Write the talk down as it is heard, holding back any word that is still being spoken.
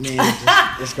Man,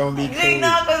 it's gonna be cool. You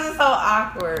know, because it's so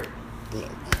awkward. Look,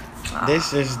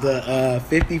 this is the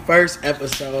 51st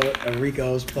episode of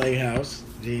Rico's Playhouse.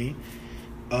 G.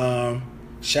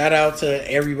 Shout out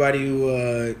to everybody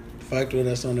who fucked with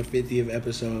us on the 50th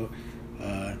episode.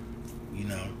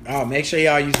 Make sure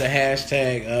y'all use the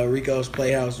hashtag Rico's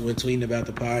Playhouse when tweeting about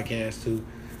the podcast too.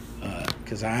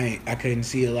 Cause I couldn't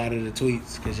see a lot of the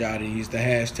tweets because y'all didn't use the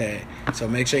hashtag. So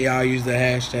make sure y'all use the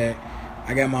hashtag.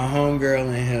 I got my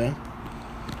homegirl in here.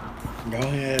 Go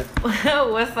ahead.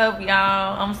 What's up,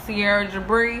 y'all? I'm Sierra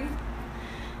Jabri.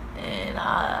 And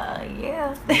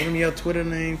yeah. Give me your Twitter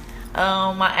name.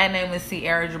 My name is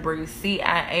Sierra Jabri.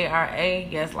 Ciara.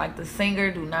 Yes, like the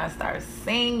singer. Do not start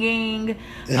singing.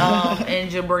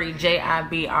 And Jabri,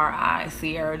 Jibri.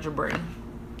 Sierra Jabri.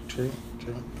 True.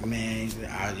 Man,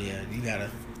 you gotta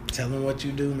tell them what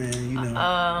you do, man. You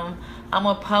know. I'm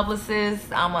a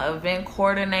publicist. I'm an event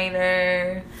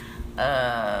coordinator.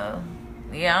 I'm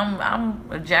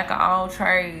a jack of all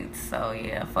trades. So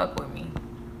yeah, fuck with me.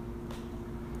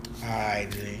 All right,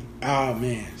 G. Oh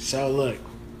man. So look,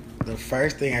 the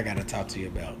first thing I gotta talk to you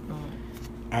about. All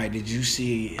right, did you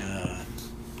see?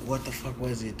 What the fuck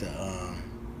was it?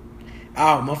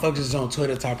 Motherfuckers is on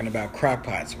Twitter talking about crock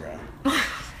pots, bro.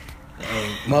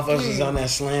 Hey, motherfuckers is on that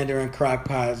slandering crock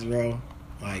pots, bro.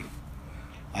 Like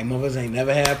motherfuckers ain't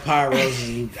never had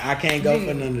pyros. I can't go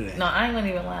for none of that. No, I ain't gonna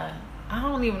even lie. I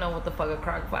don't even know what the fuck a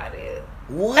crock pot is.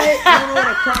 What? You don't know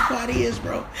what a crock pot is,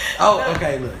 bro? Oh,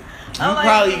 okay, look. You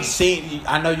probably seen.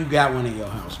 I know you got one in your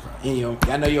house, bro.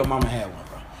 I know your mama had one,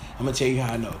 bro. I'm gonna tell you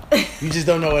how I know. You just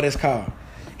don't know what it's called.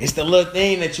 It's the little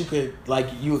thing that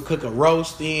you would cook a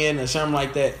roast in or something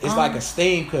like that. It's like a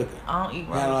steam cooker. I don't eat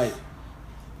roast.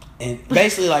 And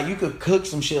basically, you could cook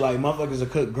some shit like motherfuckers will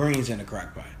cook greens in a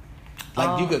crock pot.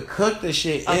 You could cook the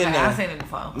shit in there. I've seen it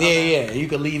before. Okay. Yeah. You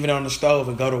could leave it on the stove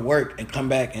and go to work and come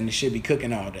back and the shit be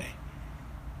cooking all day.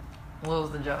 What was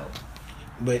the joke?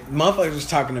 But motherfuckers was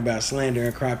talking about slander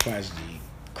and crock pots, G.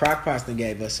 Crock pots that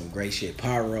gave us some great shit.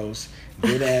 Pot roast,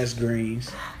 good ass greens.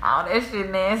 Oh, that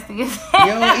shit nasty. You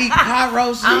don't eat pot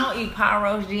roast, G? I don't eat pot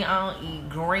roast, G. I don't eat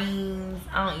greens.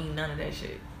 I don't eat none of that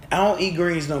shit. I don't eat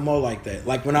greens no more like that.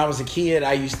 Like when I was a kid,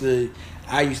 I used to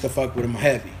fuck with them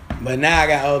heavy. But now I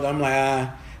got older, I'm like,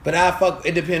 but I fuck.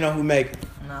 It depends on who make it.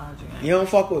 No, you don't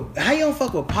fuck with. How you don't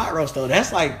fuck with pot roast though?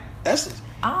 That's one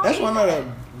of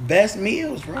the best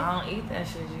meals, bro. I don't eat that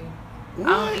shit, G. What?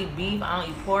 I don't eat beef. I don't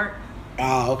eat pork.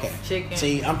 Oh, okay. Chicken.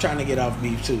 See, I'm trying to get off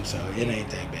beef too, so it ain't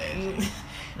that bad.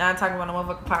 Now I'm talking about a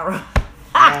motherfucking pot roast. Oh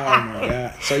my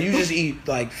god! So you just eat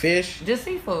like fish? Just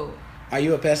seafood. Are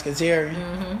you a pescatarian?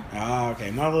 Mm-hmm. Oh,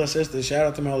 okay. My little sister, shout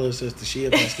out to my little sister. She a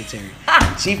pescatarian.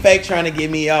 She fake trying to get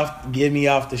me off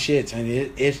the shits. And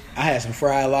I had some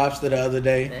fried lobster the other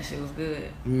day. That shit was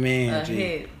good. Man,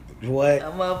 Gee. What?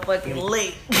 A motherfucking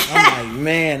lick. I'm like,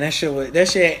 man,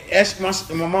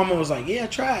 my mama was like, yeah,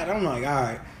 try it. I'm like, all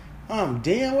right.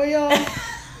 Damn, where y'all?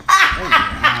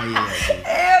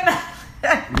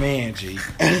 Man, G.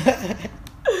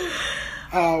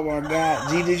 Oh my god,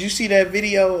 G, did you see that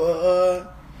video?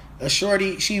 A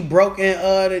shorty, she broke in.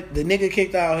 The nigga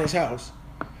kicked out his house,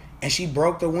 and she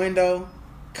broke the window,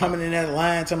 coming in that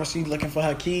line, telling me she looking for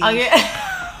her keys. Oh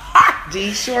yeah,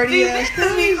 G, shorty G, ass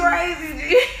this be crazy,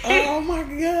 G. Oh my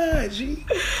god, G.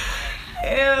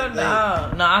 Hell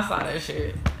no, I saw that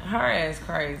shit. Her ass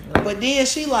crazy. But then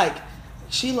she like,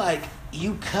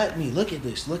 you cut me. Look at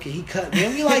this. He cut me.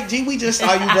 And we like, G, we just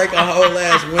saw you break a whole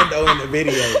ass window in the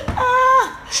video.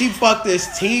 She fucked this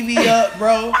TV up,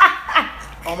 bro.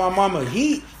 On my mama.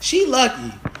 She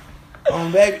lucky. On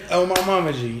my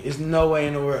mama, G. There's no way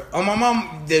in the world. On my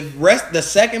mom, the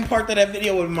second part of that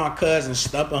video was my cousin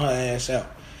stumping her ass out.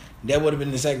 That would have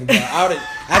been the second part.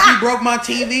 After you broke my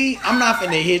TV, I'm not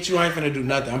finna hit you. I ain't finna do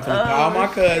nothing. I'm finna call my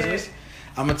cousins.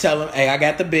 I'm gonna tell them, hey, I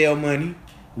got the bail money.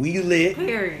 We lit.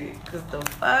 Period. Cause the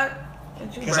fuck.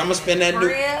 Cause I'm gonna spend that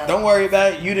new. Don't worry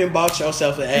about it. You didn't bought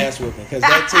yourself an ass whooping. Cause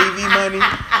that TV money,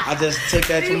 I just took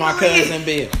that to my cousin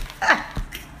Bill.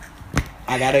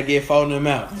 I gotta get folding them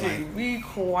out. Like, be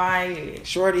quiet.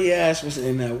 Shorty ass was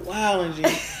in there wilding, G.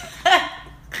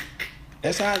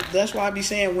 That's why I be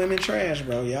saying women trash,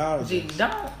 bro. Y'all. G,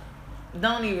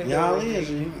 don't even. Y'all do it, is.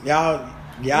 Y'all.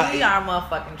 We are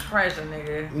motherfucking treasure,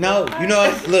 nigga. No, you know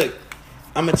what? Look,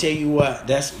 I'm gonna tell you what.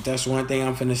 That's one thing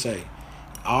I'm finna say.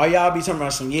 All y'all be talking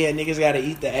about niggas gotta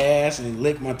eat the ass and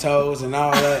lick my toes and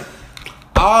all that.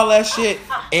 All that shit.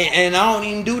 And I don't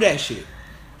even do that shit.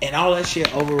 And all that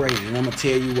shit overrated. And I'm gonna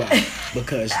tell you why.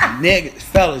 Because niggas,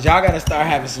 fellas, y'all gotta start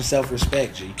having some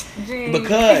self-respect, G.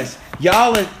 Because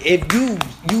y'all, if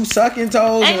you sucking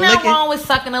toes ain't and nothing licking, wrong with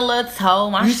sucking a little toe.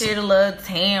 My shit a little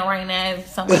tan right now. If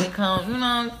somebody comes, you know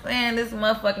what I'm saying? This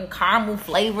motherfucking caramel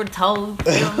flavored toe.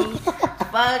 You feel me?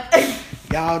 Fuck.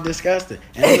 y'all disgusting.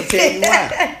 And I'm gonna tell you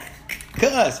why.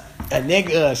 Cause a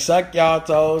nigga suck y'all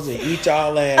toes and eat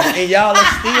y'all ass, and y'all will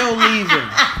still leave him.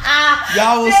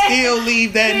 Y'all will still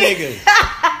leave that nigga.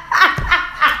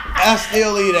 I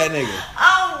still leave that nigga.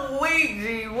 I'm weak,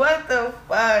 G. What the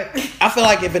fuck? I feel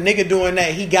like if a nigga doing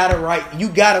that, he got it right. You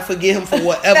gotta forgive him for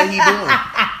whatever he doing.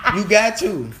 You got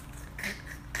to.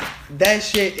 That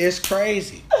shit is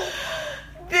crazy.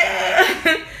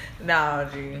 No,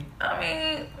 G. I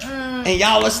mean, and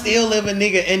y'all are still live a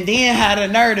nigga, and then had the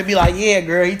nerve to be like, yeah,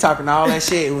 girl, he talking all that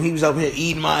shit when he was over here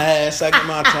eating my ass, sucking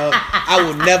my toe. I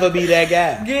would never be that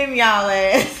guy. Getting y'all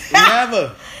ass.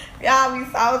 Never. Y'all be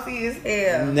salty as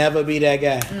hell. Never be that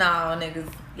guy. No,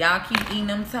 niggas. Y'all keep eating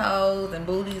them toes and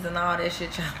booties and all that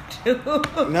shit y'all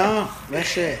do. No, that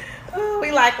shit. Ooh,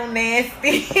 we like them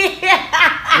nasty.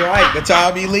 Right, but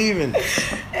y'all be leaving.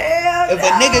 Hell if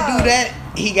a nigga do that,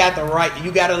 he got the right.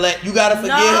 You gotta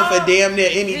forgive him for damn near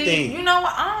anything. You know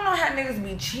what? I don't know how niggas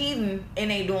be cheating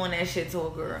and they doing that shit to a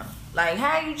girl. Like,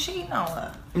 how you cheating on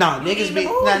her?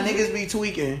 Niggas be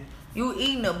tweaking. You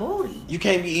eating a booty. You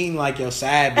can't be eating like your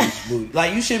side bitch booty.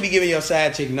 Like, you shouldn't be giving your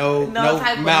side chick no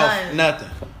type mouth, of nothing.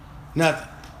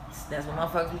 That's what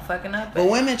motherfuckers be fucking up. But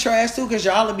women trash too, cause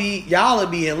y'all will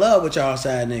be in love with y'all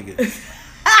side niggas.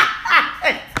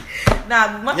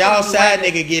 Y'all side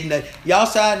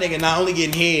nigga not only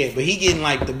getting head, but he getting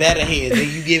like the better head than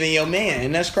you giving your man,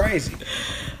 and that's crazy.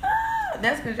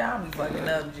 That's cause y'all be fucking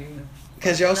up, G.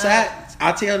 Cause your side,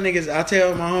 I tell my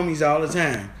homies all the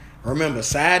time. Remember,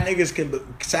 side niggas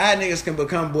can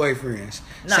become boyfriends.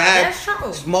 That's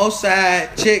true. Most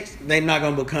side chicks, they not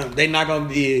gonna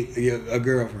be a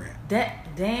girlfriend.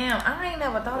 Damn, I ain't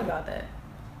never thought about that.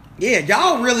 Yeah,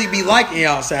 y'all really be liking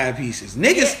y'all side pieces.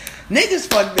 Niggas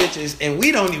fuck bitches, and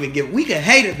we can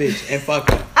hate a bitch and fuck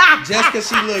her just cause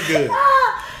she look good.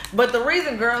 But the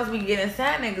reason girls be getting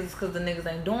side niggas is cause the niggas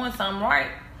ain't doing something right.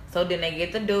 So then they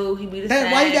get the dude, he be the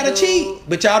side why you gotta dude. cheat?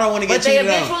 But y'all don't want to get cheated on.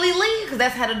 But they eventually leave, because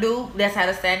that's how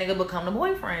the sad nigga become the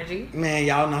boyfriend, G. Man,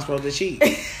 y'all not supposed to cheat.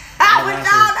 How was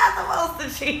y'all not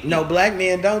supposed to cheat? No, black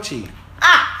men don't cheat.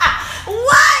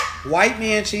 What? White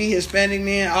men cheat, Hispanic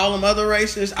men, all them other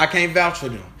races, I can't vouch for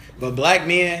them. But black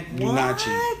men do not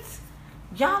cheat.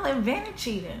 Y'all invented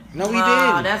cheating. No, we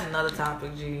didn't. That's another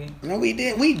topic, G. No, we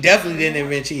didn't. We definitely didn't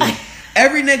invent cheating.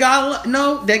 Every nigga I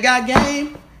know that got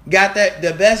game, got that.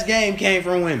 The best game came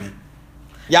from women.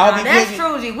 Y'all be that's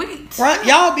true, G.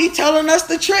 Y'all be telling us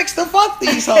the tricks to fuck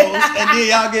these hoes, and then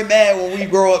y'all get mad when we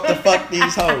grow up to fuck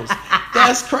these hoes.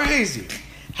 That's crazy.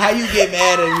 How you get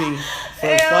mad at me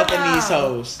for fucking these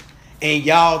hoes, and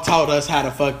y'all taught us how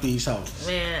to fuck these hoes?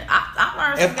 Man, I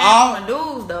learned some things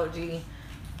from dudes though, G.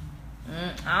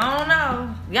 I don't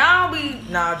know. Y'all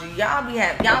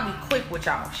be quick with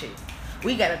y'all shit.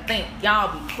 We gotta think.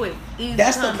 Y'all be quick.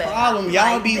 That's the problem.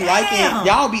 Y'all be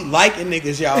liking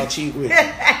niggas y'all cheat with.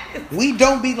 We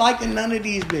don't be liking none of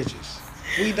these bitches.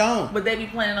 We don't. But they be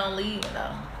planning on leaving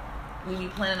though. We be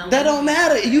planning on that leaving. Don't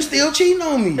matter. You still cheating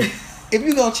on me. If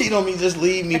you gonna cheat on me, just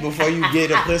leave me before you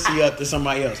get a pussy up to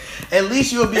somebody else. At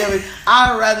least you'll be able to,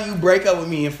 I'd rather you break up with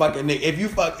me and fuck a nigga. If you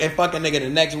fuck a nigga the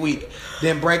next week,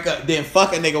 then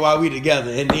fuck a nigga while we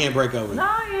together and then break up with me.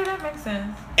 No, yeah, that makes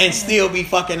sense. And still be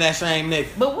fucking that same nigga.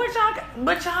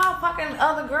 But y'all fucking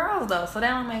other girls though, so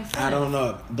that don't make sense. I don't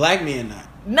know. Black men not.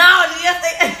 No, yes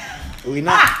they we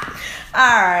not.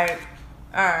 Alright.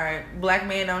 Black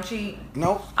men don't cheat.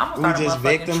 Nope. We just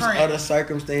victims of the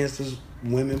circumstances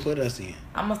women put us in.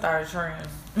 I'm gonna start a trend.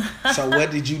 So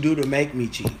what did you do to make me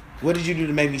cheat? What did you do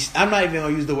to make me? I'm not even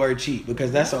gonna use the word cheat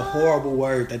because that's a horrible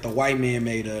word that the white man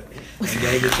made up and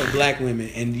gave it to black women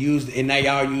and now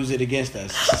y'all use it against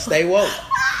us. Stay woke.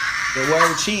 The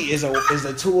word cheat is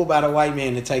a tool by the white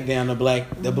man to take down the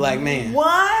black man.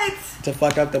 What? To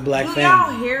fuck up the black family.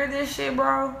 Y'all hear this shit,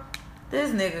 bro?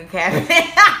 This nigga capping.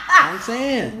 I'm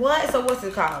saying. What? So what's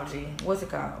it called, G? What's it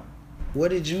called? What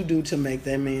did you do to make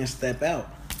that man step out?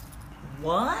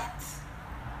 What?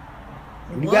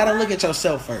 You gotta look at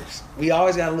yourself first. We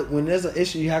always gotta look when there's an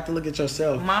issue. You have to look at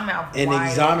yourself. My mouth and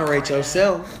exonerate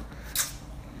yourself.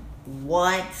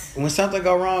 What? When something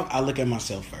go wrong, I look at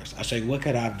myself first. I say, what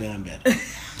could I have done better?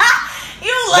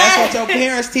 That's what your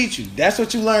parents teach you. That's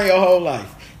what you learn your whole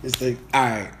life. It's like, all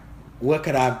right, what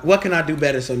can I do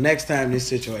better so next time this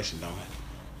situation don't happen?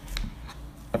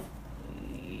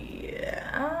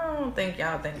 I don't think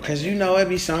y'all think like Because, that. you know, it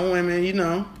be some women, you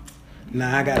know.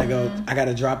 Nah, I gotta go. I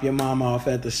gotta drop your mama off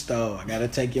at the store. I gotta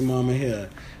take your mama here.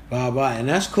 Blah, blah. And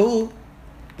that's cool.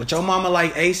 But your mama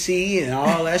like AC and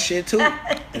all that shit, too.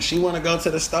 And she want to go to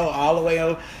the store all the way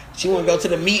over. She want to go to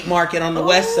the meat market on the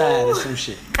west side or some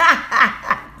shit.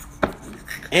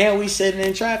 And we sitting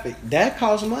in traffic. That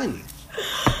costs money.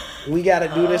 We got to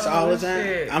do this all the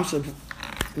time. Shit.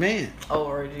 Man.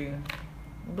 Overrated.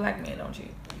 Black men don't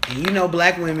cheat. And you know,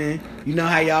 black women, you know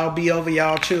how y'all be over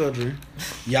y'all children.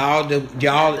 Y'all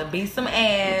To beat some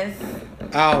ass.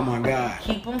 Oh my God.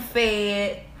 Keep them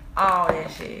fed. All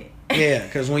that shit. Yeah,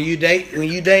 because when you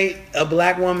date a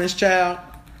black woman's child,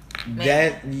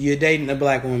 that you're dating a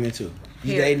black woman too.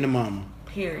 You dating the mama.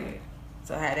 Period.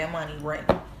 So have that money ready.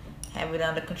 Have it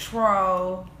under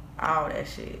control. All that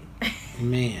shit.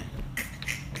 Man.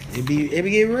 It be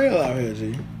getting real out here,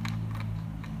 G.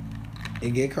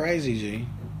 It get crazy, G.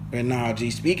 But nah,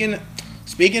 G, speaking of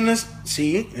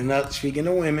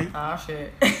women. Oh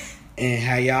shit. And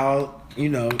how y'all, you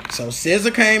know, so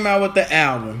SZA came out with the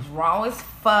album. Raw as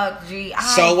fuck, G.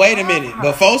 So wait a minute.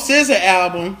 Before SZA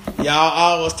album, y'all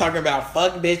all was talking about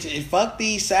fuck bitches, fuck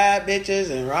these side bitches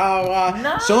and rah rah.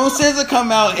 No. Soon SZA come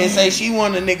out and say she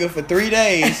want a nigga for 3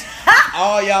 days,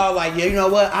 all y'all like, yeah, you know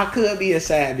what? I could be a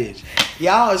side bitch.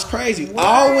 Y'all is crazy. What?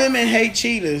 All women hate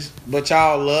cheaters, but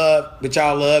y'all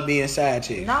love being side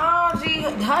chicks. No, G.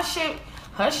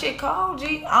 Her shit cold,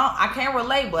 G. I can't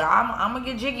relate, but I'm gonna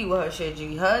get jiggy with her shit,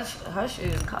 G. Her shit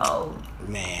is cold.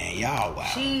 Man, y'all wow.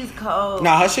 She's cold.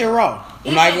 Nah, her shit raw.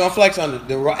 I'm not even gonna flex on it.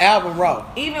 The album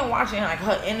raw. Even watching like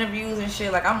her interviews and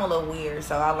shit, like I'm a little weird,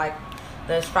 so I like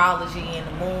the astrology and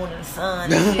the moon and the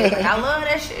sun and shit. Like, I love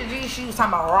that shit, G. She was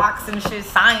talking about rocks and shit,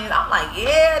 science. I'm like,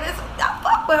 yeah, I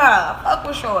fuck with her. I fuck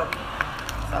with Shorty.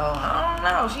 So I don't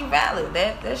know. She valid.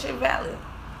 That shit valid.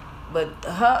 But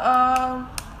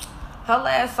her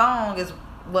last song is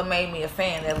what made me a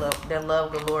fan. That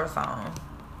Love Galore song.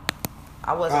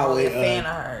 I wasn't really a fan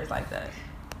of hers like that.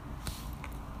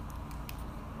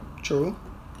 True.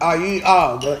 But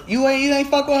you ain't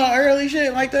fuck with her early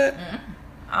shit like that? Mm-hmm.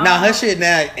 Nah, her shit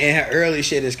now and her early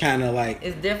shit is kind of like,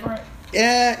 it's different.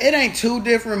 Yeah, it ain't too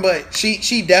different, but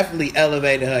she definitely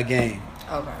elevated her game.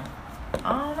 Okay.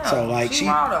 I don't know. So like she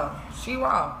raw though. She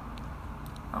raw.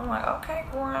 I'm like, okay,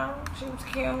 girl. She was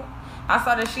cute. I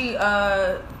saw that she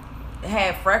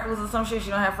had freckles or some shit. She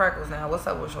don't have freckles now. What's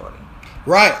up with Shorty?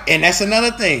 Right, and that's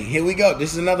another thing. Here we go.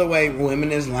 This is another way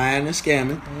women is lying and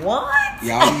scamming. What?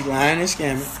 Y'all be lying and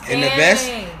scamming. And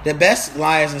the best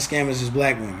liars and scammers is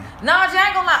black women. No, I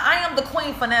ain't gonna lie. I am the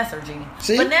queen finesser, G.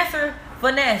 See?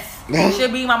 Finesse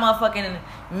should be my motherfucking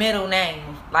middle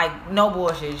name. Like, no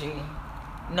bullshit, G.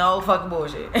 No fucking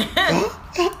bullshit.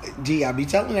 G, I be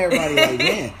telling everybody, like,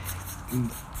 man,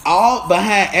 all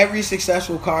behind every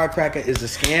successful card cracker is a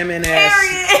scamming ass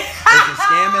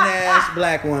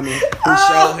black woman who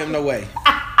showed him the way.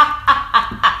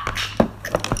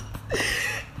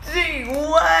 Gee,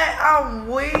 what? I'm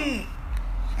weak.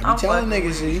 I be telling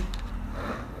niggas, G.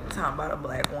 Talking about a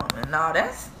black woman. No,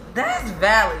 that's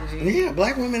valid, G. Yeah,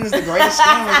 black women is the greatest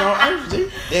scammers on earth, G.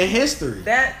 In history.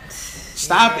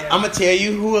 Stop it. I'm going to tell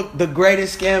you who the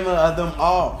greatest scammer of them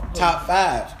all. Who? Top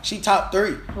 5. She top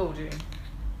 3. Who, G?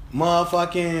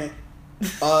 Motherfucking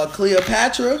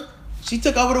Cleopatra. She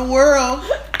took over the world.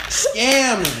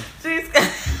 Scamming.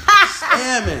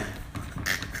 Scamming.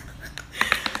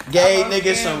 Gave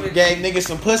niggas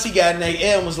some pussy, got in their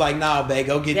ear and was like, nah, babe,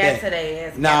 go get that.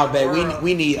 Today, nah, babe,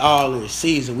 we need all this.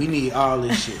 Caesar, we need all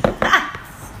this shit.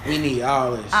 We need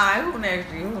all this. Alright, who next,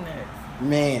 G? Who next?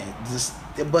 Man,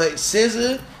 but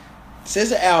SZA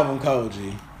album cold,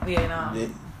 G. Yeah,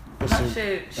 no.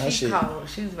 Her shit cold.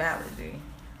 She's valid, G.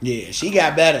 Yeah, she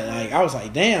got better. Like, I was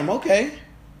like, damn, okay.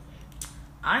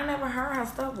 I ain't never heard her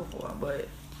stuff before, but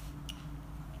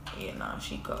yeah, no,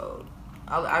 she cold.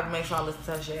 I make sure I listen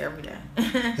to her shit every day.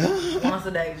 Once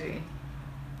a day, G.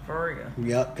 For real.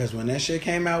 Yep, because when that shit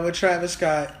came out with Travis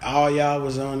Scott, all y'all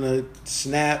was on the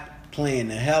Snap playing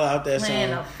the hell out that song.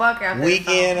 Playing the fuck out that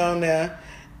Weekend song. on there.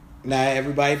 Now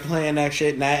everybody playing that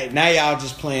shit. Now y'all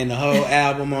just playing the whole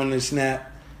album on the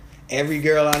Snap. Every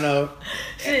girl I know.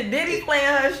 Shit, Diddy playing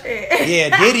her shit.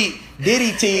 Yeah,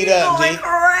 Diddy teed up, G. G.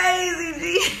 Crazy,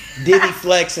 G. Diddy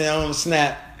flexing on the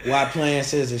Snap while playing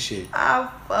SZA shit. I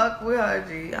fuck with her,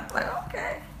 G. I'm like,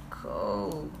 okay,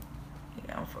 cool.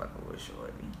 Yeah, I'm fucking with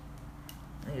Shorty.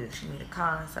 She need a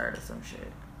concert or some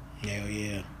shit. Hell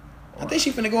yeah. I think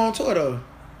she finna go on tour though.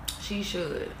 She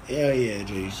should. Hell yeah,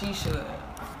 G. She should.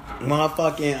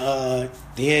 Motherfucking,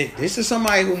 this is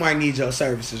somebody who might need your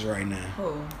services right now.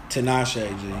 Who? Tinashe,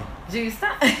 G. Gee,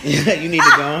 stop. You need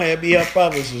to go ahead and be her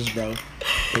publicist, bro.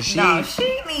 No,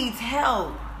 she needs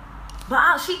help.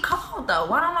 But she called though.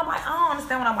 Why don't nobody? I don't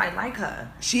understand why nobody like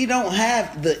her. She don't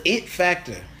have the it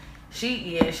factor.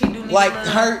 She do need like love.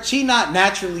 her. She not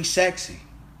naturally sexy.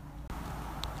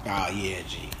 Oh yeah,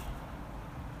 G.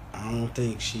 I don't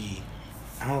think she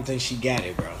got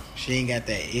it, bro. She ain't got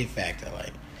that it factor.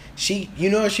 Like you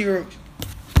know what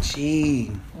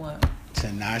What?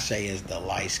 Tinashe is the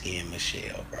light skinned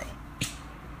Michelle, bro.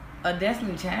 A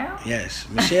Destiny Child? Yes,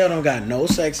 Michelle don't got no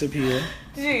sex appeal.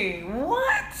 Gee,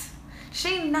 what?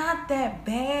 She not that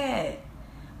bad.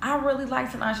 I really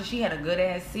like Tinashe. She had a good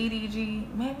ass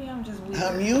CDG. Maybe I'm just weird.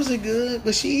 Her music good,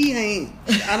 but she ain't.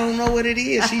 I don't know what it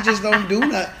is. She just don't do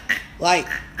nothing. Like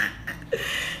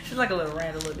she's like a little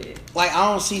rat a little bit. Like I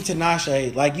don't see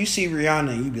Tinashe. Like you see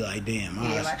Rihanna, and you be like, damn,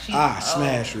 I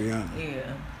smash Rihanna.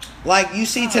 Yeah. Like you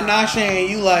see Tinashe, and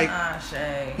you like,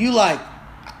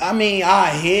 I mean,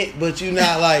 I hit, but you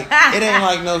not like, it ain't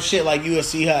like no shit like you will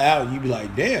see her out and you be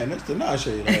like, damn, that's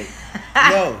Tinashe. Like,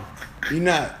 no, you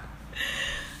not.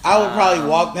 I would probably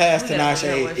walk past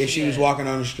Tinashe if she was walking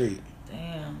on the street.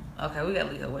 Damn. Okay, we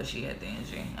gotta leave her where she at then,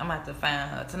 G. I'm gonna have to find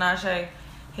her. Tinashe,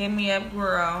 hit me up,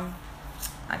 girl.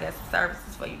 I got some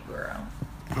services for you, girl.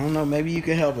 I don't know, maybe you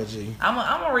can help her, G. I'm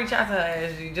gonna reach out to her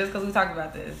as G, just because we talked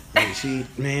about this. Yeah, she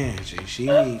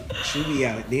be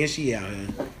out, then she out here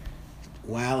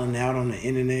wilding out on the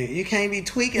internet. You can't be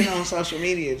tweaking on social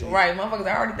media, G. Right, motherfuckers,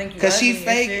 I already think you because she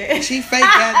fake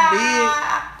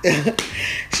got big.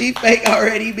 She fake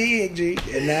already big, G.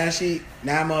 And now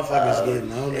motherfuckers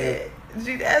getting on there.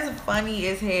 G, that's funny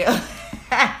as hell.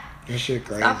 That shit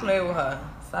crazy. Stop playing with her,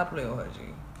 G.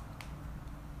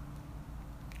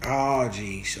 Oh,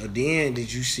 G. So then,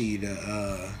 did you see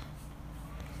the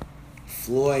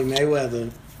Floyd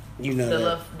Mayweather? You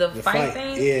know the fight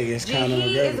thing. Yeah, against Conor McGregor.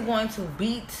 He is going to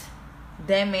beat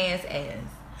that man's ass.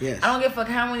 Yes. I don't give a fuck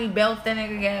how many belts that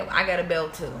nigga got. I got a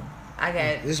belt too. I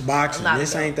got this boxing.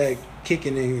 This ain't that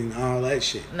kicking and all that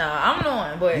shit. No, I'm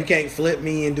knowing, but you can't flip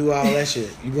me and do all that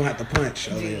shit. You gonna have to punch.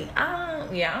 I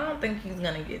don't think he's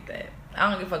gonna get that.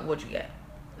 I don't give a fuck what you got.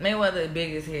 Mayweather is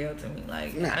big as hell to me.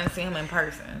 Like I didn't see him in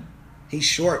person. He's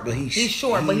short, but he's he's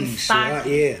stocky.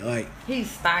 Yeah, like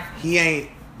he's stocky. He ain't.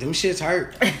 Them shits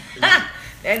hurt. That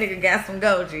nigga got some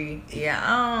go, G. Yeah,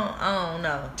 I don't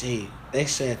know. Gee, they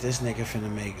said this nigga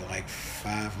finna make like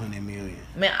 $500 million.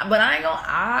 Man, but I ain't gonna.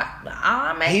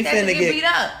 I make he that finna nigga get beat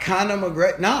up. Conor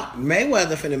McGregor. No,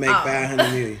 Mayweather finna make $500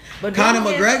 million. But Conor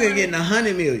McGregor getting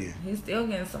 $100 million. He's still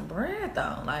getting some bread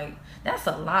though. Like that's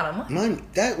a lot of money. Money.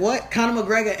 That what? Conor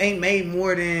McGregor ain't made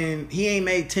more than he ain't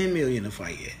made $10 million to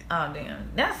fight yet. Oh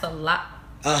damn, that's a lot.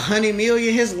 $100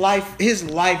 million. His life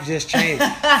just changed.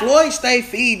 Floyd stay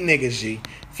feeding niggas, G.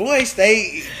 Floyd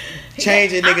stay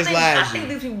changing niggas' lives. I think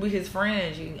these people be his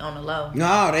friends, G, on the low.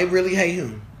 No, they really hate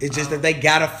him. It's just that they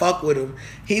gotta fuck with him.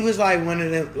 He was like one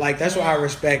of them. Like that's why I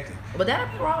respect him. But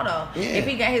that'd be wrong though. Yeah. If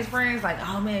he got his friends like,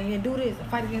 oh man, do this and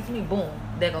fight against me, boom,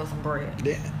 there goes some bread.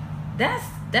 Yeah. That's.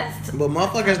 But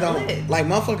motherfuckers don't like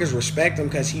motherfuckers respect him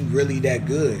because he really that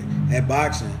good at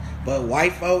boxing. But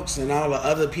white folks and all the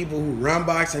other people who run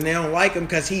boxing, they don't like him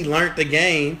because he learned the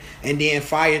game and then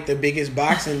fired the biggest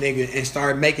boxing nigga and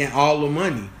started making all the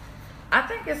money. I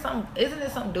think isn't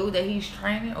it some dude that he's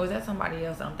training, or is that somebody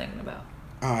else I'm thinking about?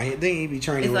 Oh, I think he be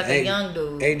training it's with like a young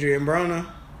dude. Adrian Broner?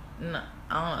 No,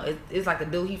 I don't know. It's like a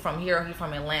dude, he from here, he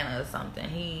from Atlanta or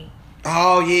something.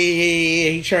 Oh, yeah.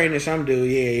 He training some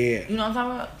dude, yeah. You know what I'm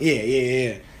talking about?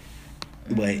 Yeah.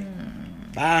 But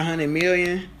 $500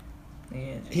 million?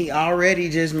 Yeah. He already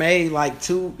just made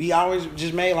he always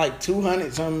just made like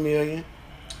 200 something million.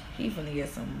 He finna get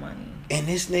some money. And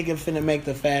this nigga finna make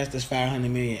the fastest $500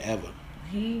 million ever.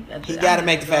 He gotta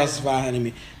make the fastest $500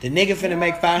 million. The nigga finna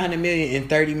make $500 million in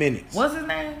 30 minutes. What's his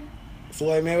name?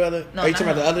 Floyd Mayweather? No, are you talking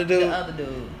about the other dude? The other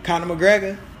dude. Conor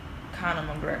McGregor? Conor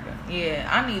McGregor. Yeah,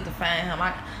 I need to find him.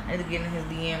 I need to get in his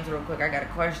DMs real quick. I got a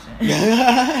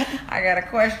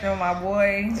question. My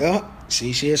boy.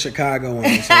 See, she a Chicago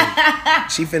woman. So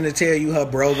she finna tell you her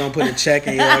bro gonna put a check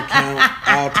in your account.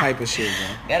 All type of shit, bro.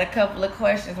 Got a couple of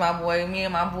questions, my boy. Me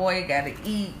and my boy gotta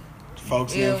eat.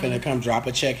 Folks now finna come drop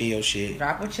a check in your shit.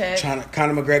 Drop a check.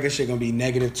 Conor McGregor shit gonna be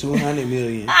negative $200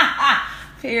 million.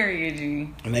 Period, G.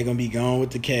 And they gonna be gone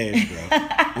with the cash, bro.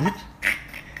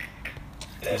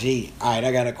 Gee, alright,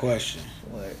 I got a question.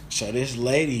 What? So this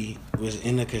lady was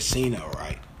in the casino,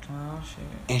 right? Oh shit.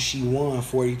 And she won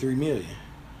 $43 million.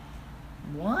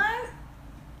 What?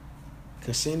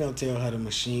 Casino tell her the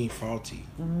machine faulty.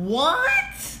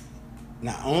 What?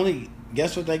 Not only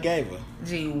Guess what they gave her?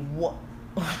 Gee, what?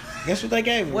 Guess what they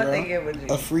gave her, What bro? they gave her, G?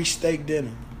 A free steak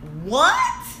dinner.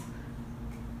 What?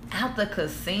 Out the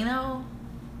casino?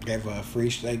 Gave her a free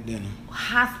steak dinner.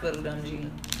 Hospital them, G.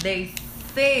 They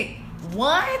sick.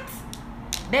 What?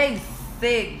 They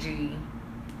sick, G.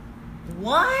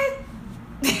 What?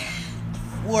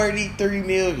 43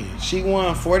 million. She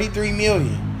won 43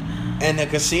 million. And the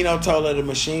casino told her the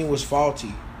machine was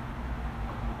faulty.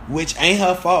 Which ain't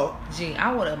her fault. Gee,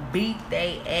 I would have beat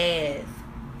they ass.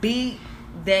 Beat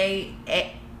they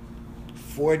ass.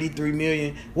 43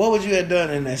 million. What would you have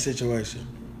done in that situation?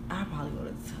 I probably would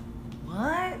have.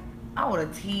 What? I would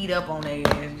have teed up on their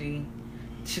ass, G.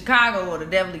 Chicago would have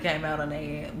definitely came out on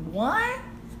their ass. What?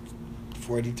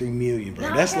 43 million, bro.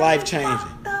 Y'all That's got life me changing.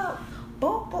 fucked up.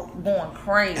 Boop, boop, going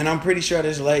crazy. And I'm pretty sure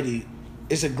this lady,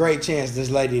 it's a great chance this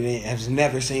lady has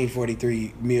never seen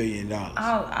 $43 million.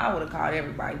 I would have called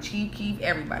everybody. Chief Keef,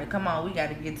 everybody. Come on, we got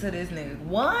to get to this nigga.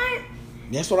 What?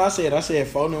 That's what I said. I said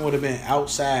Foden would have been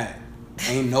outside.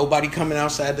 Ain't nobody coming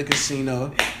outside the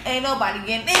casino. Ain't nobody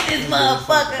getting in this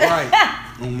motherfucker.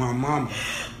 Right. On my mama.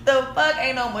 The fuck?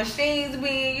 Ain't no machines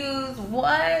being used.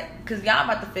 What? Because y'all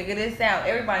about to figure this out.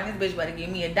 Everybody in this bitch better give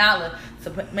me $1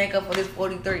 to make up for this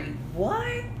 43.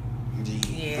 What?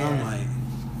 Yeah. I'm like,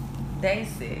 they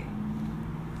sick.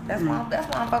 That's why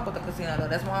I fuck with the casino though.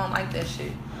 That's why I don't like that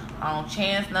shit. I don't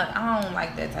chance nothing. I don't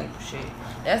like that type of shit.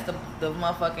 That's the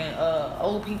motherfucking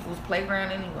old people's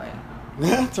playground anyway.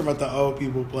 talking about the old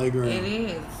people playground. It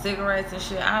is. Cigarettes and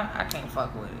shit. I can't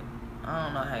fuck with it. I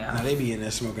don't know how y'all. Nah, they be in there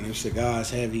smoking them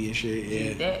cigars heavy and shit.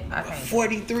 Yeah. That, I can't.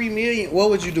 43 million. What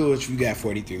would you do if you got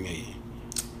 43 million?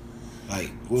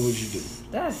 Like, what would you do?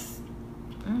 That's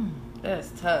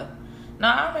tough. No,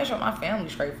 I'll make sure my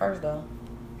family's straight first though.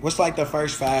 What's like the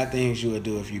first 5 things you would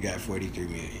do if you got 43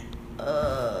 million?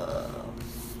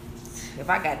 If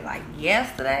I got it like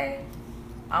yesterday,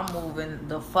 I'm moving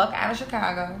the fuck out of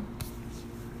Chicago.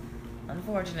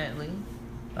 Unfortunately.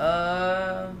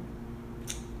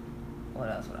 What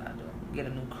else would I do? Get a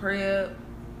new crib,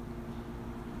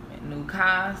 a new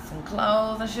car, some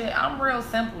clothes and shit. I'm real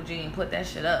simple, G, and put that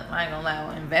shit up. I ain't gonna lie,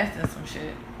 I'll invest in some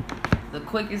shit. The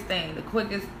quickest thing,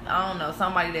 I don't know,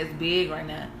 somebody that's big right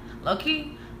now. Low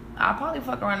key, I'll probably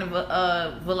fuck around in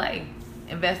Valet,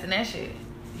 invest in that shit.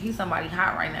 He's somebody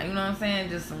hot right now, you know what I'm saying?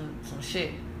 Just some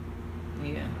shit.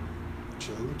 Yeah.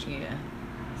 True. Yeah.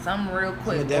 Something real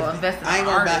quick. Or invest in I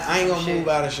ain't gonna shit. move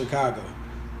out of Chicago.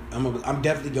 I'm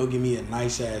definitely gonna give me a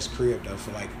nice ass crib though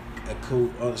for like a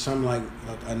cool or something like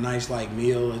a nice like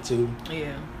meal or two.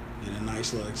 Yeah. In a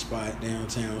nice little spot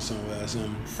downtown somewhere or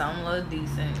something. Something little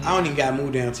decent. Yeah. I don't even gotta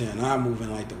move downtown. I'm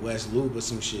moving like the West Loop or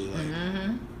some shit like.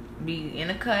 Be in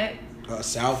a cut.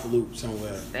 South Loop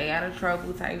somewhere. Stay out of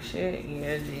trouble type shit.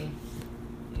 Yeah, G.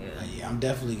 Yeah. Yeah, I'm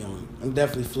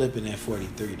definitely flipping at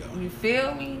 43 though. You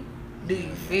feel me? Do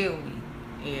you feel me?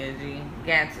 Yeah, G.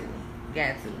 Got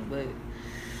to. But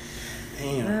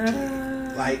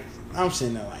damn, like I'm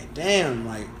sitting there like, damn,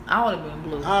 like I would have been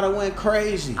blue. I would have went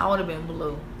crazy. I would have been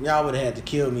blue. Y'all would have had to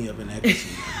kill me up in that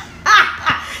casino.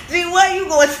 G, what you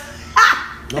going?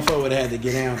 My foot would have had to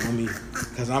get down on me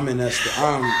because I'm in that.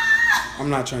 I'm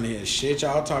not trying to hear shit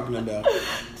y'all talking about.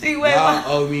 G, wait. Y'all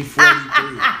owe me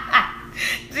 43.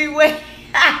 G, wait.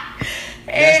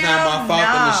 That's not my fault.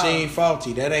 The machine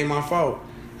faulty. That ain't my fault.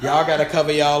 Y'all gotta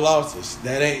cover y'all losses.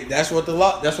 That's what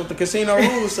the casino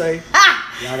rules say.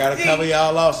 Y'all gotta cover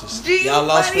y'all losses. Y'all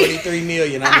lost 43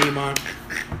 million. I need mine.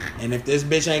 And if this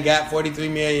bitch ain't got 43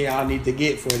 million, y'all need to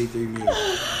get 43 million.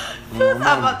 You talking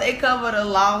about they cover the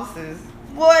losses.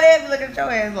 Boy, they look at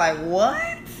your ass like,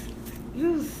 what?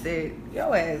 You sick.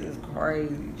 Your ass is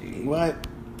crazy, G. What?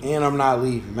 And I'm not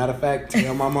leaving. Matter of fact,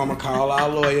 tell my mama call our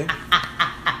lawyer.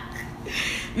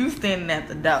 You standing at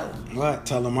the door. What?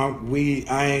 Tell him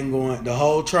I ain't going the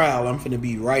whole trial. I'm finna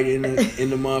be right in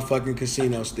the motherfucking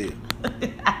casino still.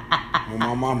 With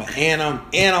my mama. And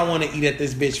I want to eat at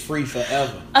this bitch free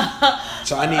forever.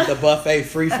 So I need the buffet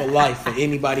free for life for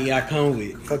anybody I come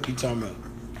with. Fuck you talking about?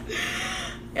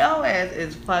 Your ass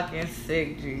is fucking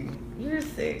sick, G. You're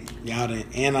sick.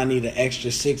 And I need an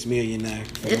extra $6 million now.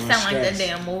 It sound like that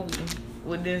damn movie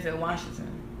with Denzel Washington.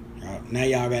 Now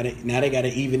they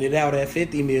gotta even it out at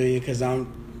 50 million because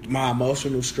my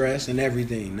emotional stress and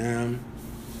everything. Now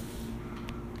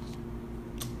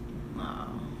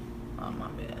oh my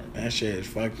bad. That shit has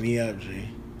fucked me up, G.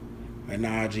 But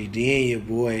nah, G, then your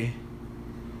boy,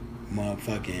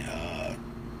 motherfucking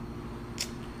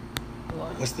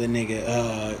what's the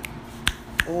nigga?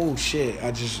 Oh shit!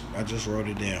 I just wrote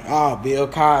it down. Oh, Bill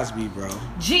Cosby, bro.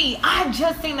 Gee, I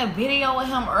just seen a video of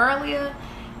him earlier,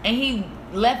 and he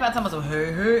left out talking about some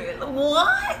hey.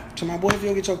 What? So my boy, if you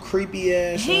don't get your creepy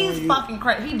ass He's on, fucking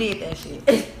crazy. He did that shit.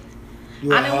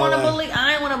 I didn't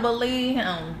want to believe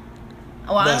him.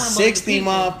 Well, the 60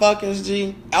 motherfuckers,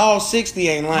 G. All 60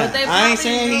 ain't lying. I ain't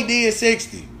saying he did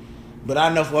 60. But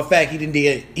I know for a fact he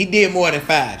did more than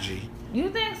 5, G. You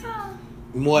think so?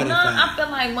 More than 5. I feel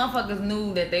like motherfuckers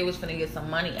knew that they was finna get some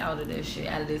money out of this shit,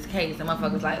 out of this case. And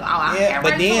motherfuckers like, oh, I can't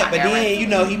but then you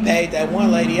know, he paid that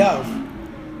one lady off.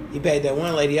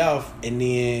 And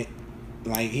then,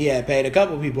 like, he had paid a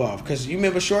couple people off. Because you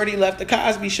remember Shorty left the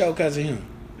Cosby Show because of him.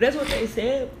 That's what they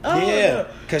said. Oh, yeah,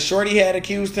 because Shorty had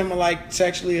accused him of, like,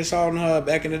 sexually assaulting her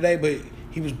back in the day, but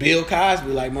he was Bill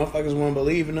Cosby. Like, motherfuckers weren't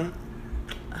believing him.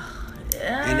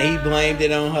 And he blamed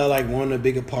it on her, like, wanting a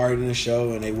bigger part in the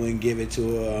show, and they wouldn't give it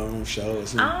to her on show.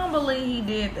 I don't believe he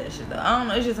did that shit, though. I don't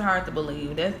know. It's just hard to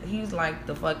believe. He's like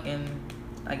the fucking,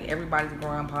 like, everybody's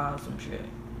grandpa or some shit.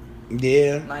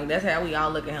 Yeah. Like, that's how we all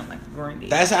look at him, like, granddad.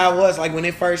 That's how it was, like, when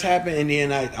it first happened, and then,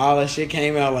 like, all that shit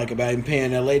came out, like, about him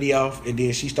paying that lady off, and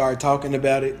then she started talking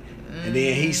about it, and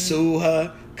then he sued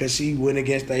her, because she went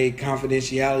against a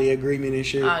confidentiality agreement and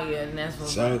shit. Oh, yeah, and that's what.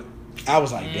 So, I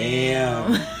was like,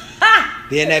 damn.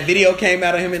 Then that video came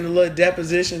out of him in the little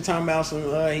deposition talking about some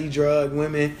he drugged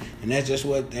women, and that's just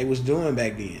what they was doing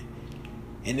back then.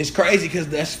 And it's crazy because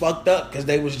that's fucked up because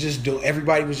they was just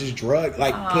everybody was just drugged,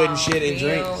 like putting shit in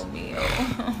drinks.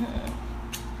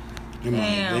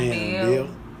 Damn, Bill.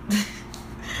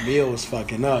 Bill was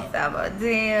fucking up.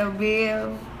 Damn,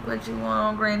 Bill. What you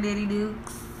want, Granddaddy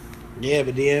Dukes? Yeah,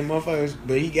 but then motherfuckers,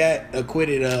 but he got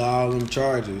acquitted of all them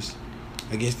charges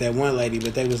against that one lady,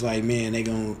 but they was like, man, they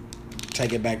gonna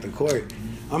take it back to court.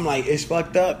 I'm like, it's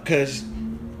fucked up because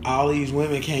all these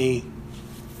women can't.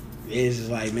 It's just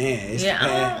like, man, it's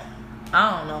bad.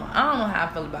 I don't know. I don't know how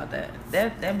I feel about that.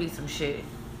 That be some shit.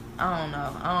 I don't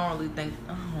know. I don't really think.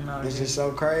 I don't know. It's just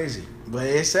so crazy. But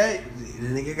it said the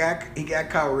nigga got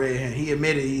caught red-handed. He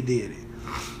admitted he did it.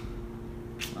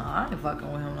 Oh, I ain't fucking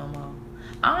with him no more.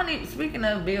 I don't even. Speaking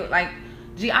of Bill, like,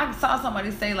 I saw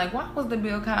somebody say, like, why was the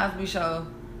Bill Cosby Show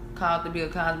called the Bill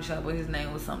Cosby Show, but his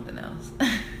name was something else?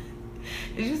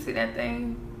 Did you see that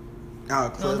thing? Oh,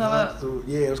 Cliff Huxtable.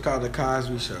 Yeah, it was called the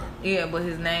Cosby Show. Yeah, but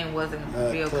his name wasn't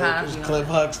Bill Cosby. It was Cliff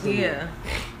Huxtable. Yeah.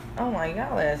 I'm like,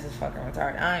 y'all ass is fucking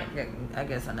retarded. I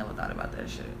guess I never thought about that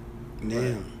shit.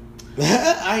 Damn.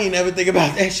 I ain't never think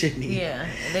about that shit either.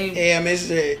 Yeah.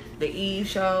 The Eve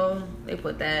show, they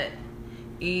put that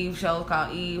Eve show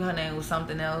called Eve. Her name was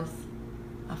something else.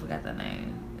 I forgot the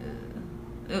name.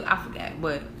 I forgot,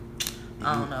 but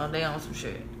I don't know. They on some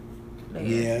shit.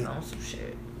 They on some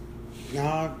shit.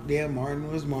 No, yeah,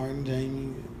 Martin was Martin,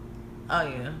 Jamie. Oh,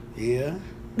 yeah. Yeah.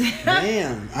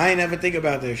 Damn. I ain't never think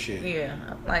about that shit. Yeah.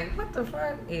 I'm like, what the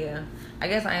fuck? Yeah. I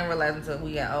guess I ain't realize until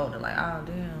we got older. Like, oh,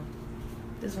 damn.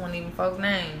 This wasn't even folks'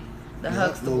 name. The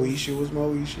Huxtable. Moesha was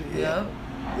Moesha. Yeah. Yep.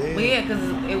 Yeah. But yeah, because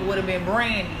it would have been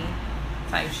Brandy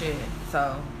type shit.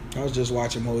 So. I was just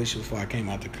watching Moesha before I came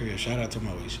out the crib. Shout out to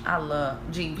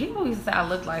Moesha. People used to say I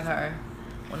looked like her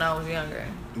when I was younger.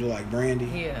 You like Brandy?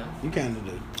 Yeah. You kind of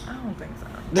do. I don't think so.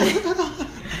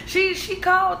 she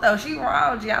cold though. She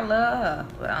raw. I love her,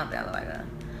 but I don't think I look like her.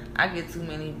 I get too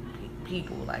many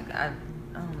people. Like I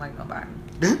don't like nobody.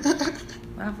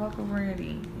 I fuck with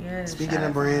Brandy. Yeah. Speaking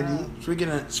of Brandy,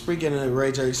 speaking of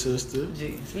Ray J's sister.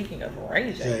 Gee, speaking of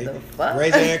Ray J, the fuck?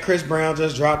 Ray J and Chris Brown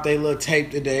just dropped their little tape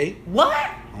today. What?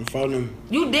 I'm phoning them.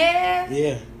 You dead?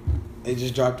 Yeah. They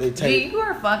just dropped their tape. Gee, you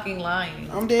are fucking lying.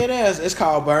 I'm dead ass. It's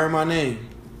called Burn My Name.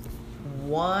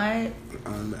 What?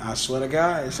 I swear to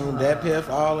God, it's on that piff,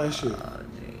 all that shit.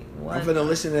 I'm finna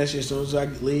listen to that shit as soon as I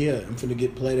leave here. I'm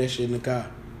finna play that shit in the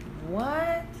car.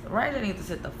 What? Ray J needs to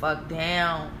sit the fuck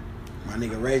down. My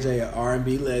nigga Ray J, an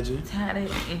R&B legend. And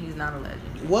he's not a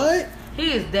legend. What?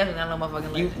 He is definitely not no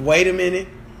motherfucking legend. Wait a minute.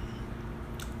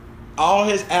 All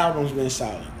his albums been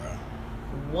solid, bro.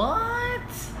 What?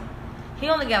 He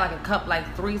only got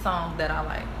like 3 songs that I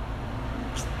like.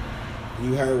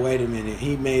 You heard Wait a Minute.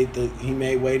 He made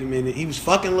Wait a Minute. He was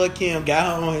fucking Lil' Kim,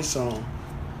 got her on his song.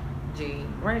 Gee,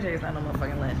 Ray J is not no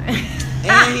motherfucking legend.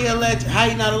 And he a legend. How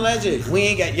he not a legend? We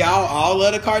ain't got y'all all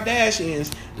love the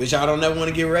Kardashians, but y'all don't never want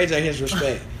to give Ray J his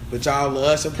respect. But y'all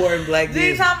love supporting black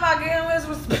business. Gee, talking about giving him his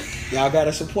respect. Y'all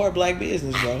gotta support black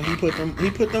business, bro. He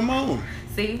put them on.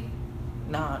 See?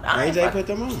 No, Ray J put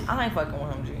them on. I ain't fucking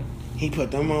with him, G. He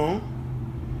put them on.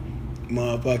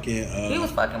 Motherfucking he was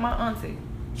fucking my auntie.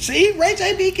 See, Ray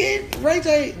J be getting Ray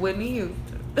J. Whitney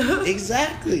Houston.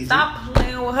 Exactly. Stop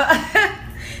playing with her.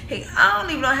 I don't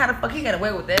even know how the fuck he got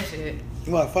away with that shit.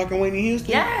 What, fucking Whitney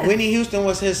Houston? Yes. Whitney Houston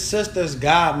was his sister's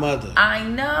godmother. I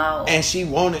know. And she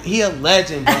wanted... He a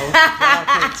legend, bro. Y'all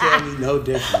can't tell me no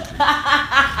different.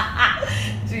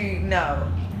 Gee, no.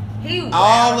 He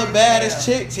all the baddest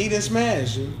chicks, he done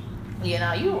smashed. You.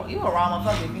 Yeah, no, you a wrong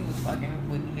motherfucker if you was fucking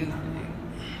Whitney Houston.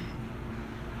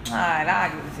 Alright, I'll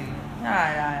give it to you.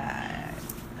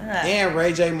 Alright. And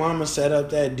Ray J mama set up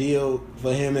that deal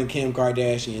for him and Kim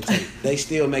Kardashian tape. They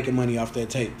still making money off that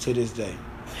tape to this day.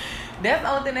 That's the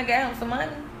only thing that gave him some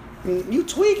money. You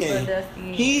tweaking.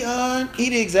 He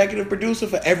the executive producer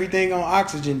for everything on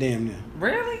Oxygen damn near.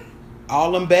 Really?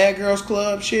 All them Bad Girls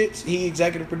Club shits, he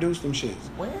executive produced them shits.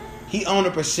 What? He owned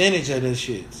a percentage of this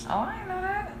shits. Oh, I didn't know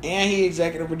that. And he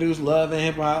executive produced Love and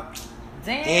Hip Hop.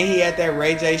 Damn. And he had that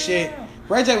Ray J shit.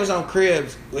 Ray J was on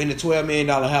Cribs in the $12 million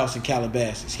house in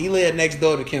Calabasas. He lived next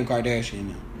door to Kim Kardashian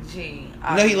now. Gee.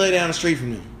 You know he lived down the street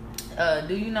from them.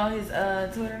 Do you know his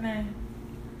Twitter name?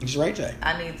 It's Ray J.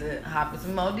 I need to hop in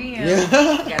some more DMs.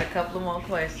 Yeah. Got a couple of more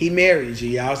questions. He married,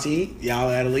 G. Y'all see? Y'all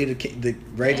gotta leave the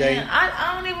Ray J.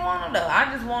 I don't even want him though.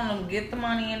 I just want him to get the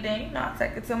money and then, I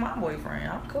take it to my boyfriend.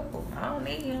 I'm cool. I don't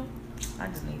need him. I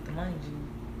just need the money, G.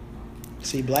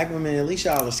 See, black women, at least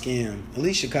y'all a scam. At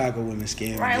least Chicago women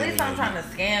scam. Right, at least I'm trying to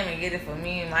scam and get it for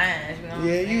me and mine. You know what I'm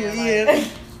saying?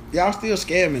 Yeah. Y'all still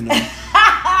scamming though.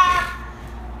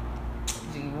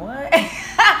 Gee, what?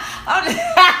 I'm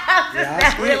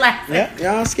just relaxing. Yep,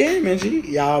 y'all scamming, G.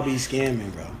 Y'all be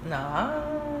scamming, bro. No,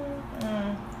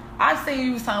 I seen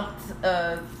you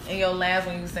in your last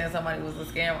one. You was saying somebody was a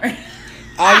scammer.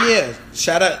 Oh yeah!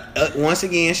 Shout out once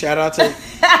again. Shout out to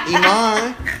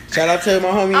Iman. Shout out to my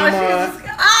homie Iman.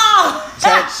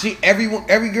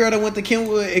 Every girl that went to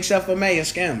Kenwood except for May a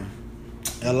scammer,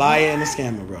 a liar and a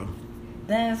scammer, bro.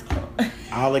 That's cool.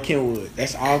 All of Kenwood.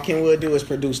 That's all Kenwood do is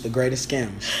produce the greatest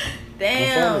scammers.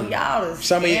 Damn, y'all is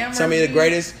some of the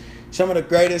greatest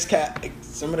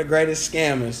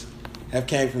scammers have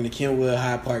came from the Kenwood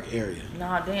Hyde Park area.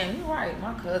 Nah, damn, you right.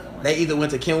 My cousin went. They either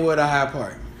went to Kenwood or Hyde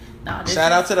Park. Nah,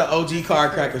 shout out to the OG car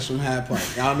crackers from Hyde Park.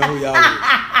 Y'all know who y'all is.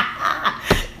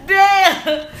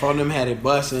 Damn. Phone them had it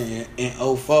busting in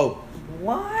 04.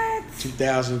 What?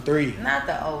 2003. Not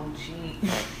the OG.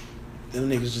 Them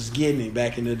niggas was getting it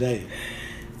back in the day.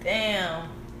 Damn.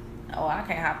 Oh, I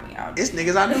can't hop in y'all. It's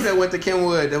niggas I knew that went to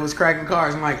Kenwood that was cracking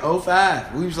cars in like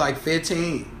 05. We was like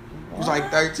 15. What? We was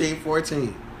like 13,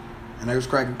 14. And they was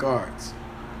cracking cars.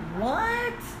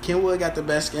 What? Kenwood got the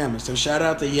best scammers. So shout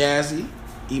out to Yazzie,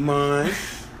 Iman,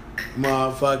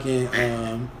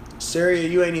 motherfucking Syria.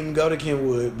 You ain't even go to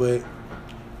Kenwood, but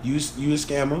you a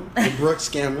scammer. The Brooks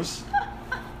scammers.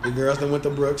 The girls that went to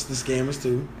Brooks, the scammers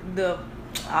too.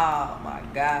 Oh my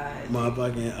God.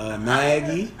 Motherfucking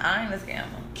Maggie. I ain't a scammer.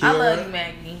 Kira, I love you,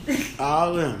 Maggie. All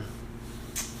of them.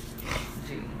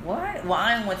 Gee, what? Well,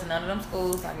 I ain't went to none of them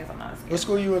schools, so I guess I'm not a scammer. What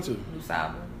school you went to? New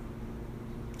South.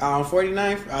 On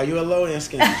 49th? Oh, you a low end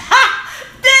scammer.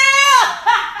 Damn!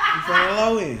 You from the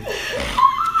low end.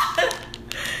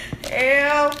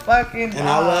 Hell fucking And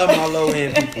I love my low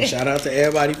end people. Shout out to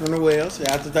everybody from the Wells.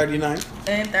 Shout out to 39th.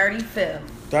 And 35th.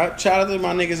 Shout out to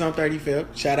my niggas on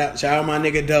 35th. Shout out my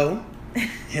nigga Doe.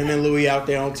 Him and Louie out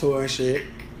there on tour and shit.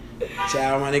 Shout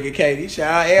out my nigga Katie.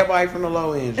 Shout out everybody from the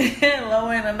low end. Low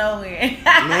end or no end.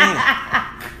 Man.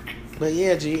 But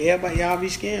yeah, G, everybody, y'all be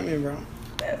scamming, bro.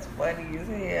 That's funny as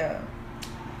hell.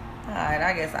 Alright,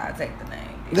 I guess I'll take the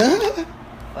name.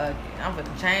 Fuck it. I'm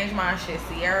gonna change my shit.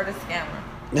 Sierra the Scammer.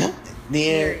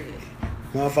 Then,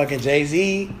 motherfucking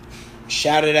Jay-Z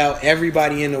shouted out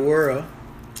everybody in the world.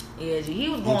 Yeah, G, he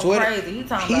was going crazy.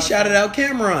 He shouted out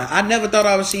Cameron. I never thought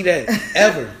I would see that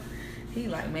ever. He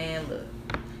like, man, look.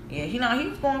 Yeah, he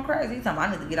was going crazy. He talking about,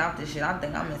 I need to get off this shit. I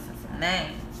think I'm missing some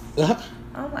names.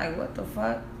 I'm like, what the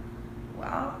fuck?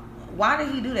 Wow. Why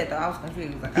did he do that though? I was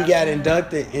confused. Like, he got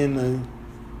inducted in the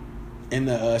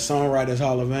Songwriters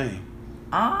Hall of Fame.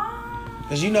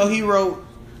 Cause you know he wrote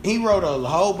a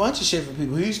whole bunch of shit for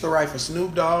people. He used to write for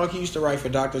Snoop Dogg. He used to write for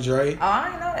Dr. Dre. Oh, I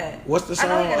didn't know that. What's the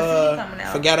song?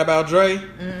 Forgot About Dre.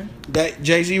 Mm-hmm. That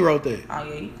Jay-Z wrote that. Oh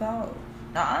yeah, he cold.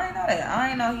 No, I ain't know that. I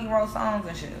ain't know he wrote songs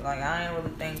and shit. Like, I ain't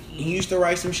really think he used to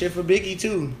write some shit for Biggie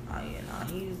too. Oh yeah, no,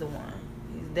 he's the one.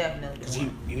 He's definitely the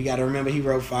one. You gotta remember he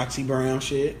wrote Foxy Brown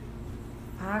shit.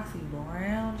 Foxy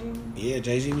Brown, dude? Yeah,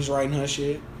 Jay-Z was writing her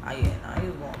shit. Oh yeah, no, he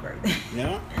was going crazy.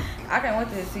 Yeah. I can't wait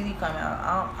till his CD come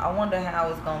out. I wonder how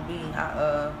it's gonna be.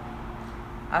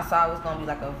 I saw it was gonna be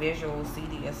like a visual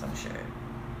CD or some shit.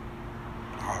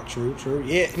 Oh, true.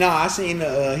 Yeah, no, I seen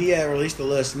he had released a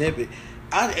little snippet.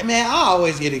 I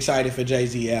always get excited for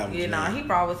Jay-Z albums. Yeah, nah, he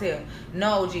probably was here.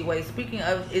 No, wait, speaking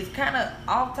of, it's kind of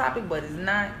off topic, but it's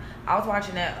not. I was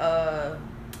watching that,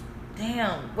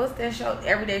 damn, what's that show?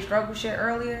 Everyday Struggle shit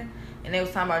earlier, and they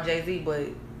was talking about Jay-Z, but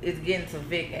it's getting to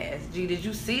Vic ass. G, did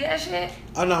you see that shit?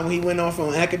 Oh no, when he went off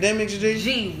on academics, G.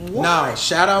 G, what? No,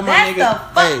 shout out my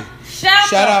nigga. Hey,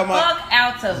 shout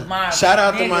out to my shout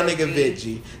out to my nigga Vic,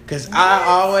 G. Cause I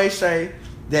always say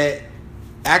that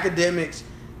academics,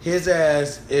 his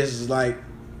ass is like.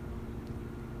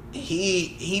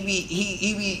 He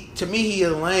be to me he a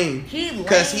lame.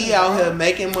 Cause he out here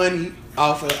making money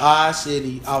off of our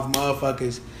city, off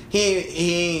motherfuckers.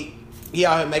 He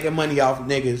out here making money off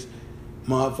niggas,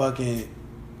 motherfucking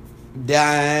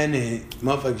dying and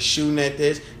motherfuckers shooting at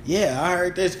this. Yeah, I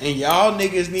heard this, and y'all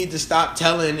niggas need to stop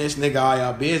telling this nigga all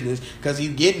y'all business, cause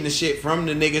he's getting the shit from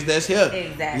the niggas that's here.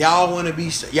 Exactly. Y'all wanna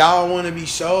be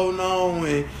so known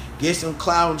and get some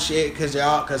clout and shit, cause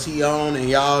he on and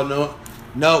y'all know.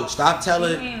 No, stop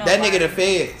telling that nigga the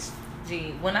feds.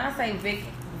 Gee, when I say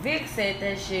Vic said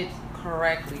that shit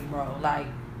correctly, bro. Like,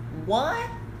 what?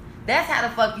 That's how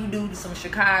the fuck you do some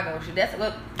Chicago shit. That's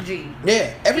what, G.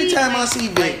 Yeah, every time I see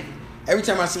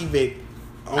Vic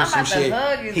on some shit,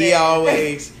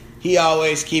 he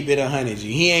always keep it 100.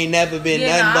 G. He ain't never been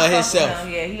nothing but himself.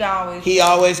 Yeah, he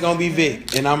always gonna be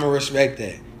Vic, and I'ma respect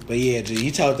that. But yeah, G, he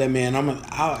told that man,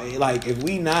 like, if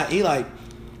we not, he like.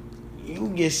 You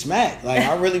get smacked. Like,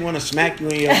 I really want to smack you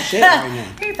in your shit right now.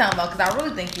 He talking about, because I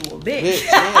really think you a bitch.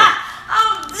 Yeah.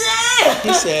 I'm dead.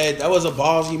 He said that was a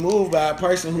ballsy move by a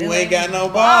person who ain't got no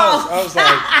balls. I was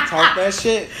like, talk that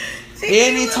shit.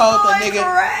 Then he told the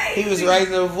nigga, he was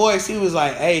raising a voice. He was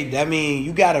like, hey, that mean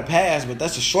you got a pass, but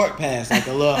that's a short pass, like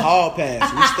a little hall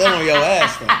pass. We still on your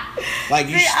ass, though. Like,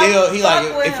 you still, he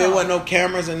like, if there wasn't no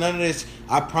cameras and none of this,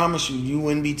 I promise you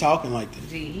wouldn't be talking like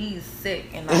this. G, he's sick,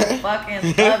 and I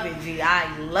fucking love it, G.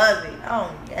 I love it.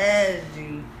 Oh, yes,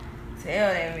 G.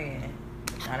 Tell that man.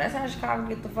 Now, that's how Chicago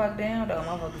get the fuck down, though.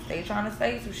 Motherfuckers stay trying to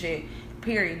say some shit.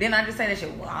 Period. Then I just say that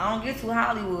shit. Well, I don't get too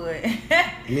Hollywood.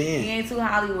 He ain't too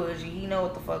Hollywood. He know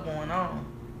what the fuck going on.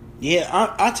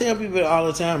 Yeah, I tell people all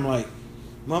the time, like,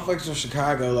 motherfuckers from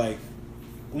Chicago, like,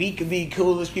 we could be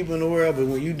coolest people in the world, but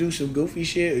when you do some goofy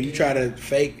shit or you try to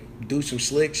do some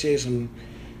slick shit,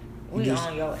 we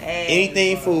on your ass.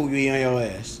 Anything food, we on your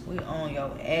ass. We on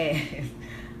your ass.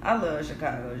 I love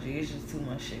Chicago, G. It's just too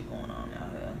much shit going on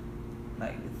out here.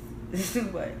 Like, it's too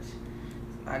much.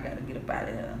 I gotta get up out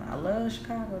of here. I love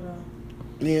Chicago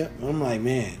though. Yeah, I'm like,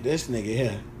 man, this nigga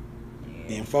here.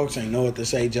 Yeah. And folks ain't know what to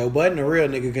say. Joe Budden a real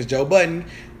nigga, because Joe Budden,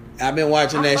 I've been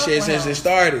watching that shit since it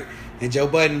started. And Joe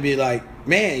Budden be like,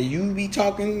 man, you be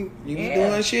talking, you be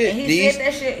doing shit. And he said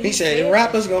that shit. He said the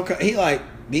rappers gonna come. He like,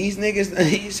 these niggas,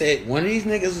 he said, one of these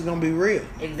niggas is gonna be real.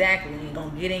 Exactly. He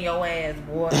gonna get in your ass,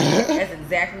 boy. That's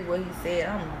exactly what he said.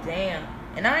 I'm damn.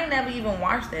 And I ain't never even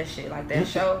watched that shit, like that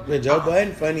show. But Joe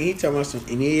Budden funny. He talking about some,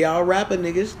 any of y'all rapper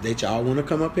niggas that y'all want to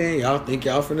come up here and y'all think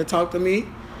y'all finna talk to me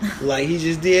like he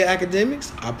just did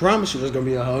academics. I promise you it's going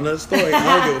to be a whole nother story.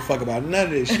 I don't give a fuck about none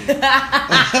of this shit. That's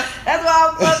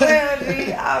why I fuck with him,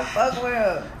 G. I fuck with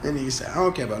him. And he said, I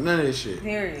don't care about none of this shit.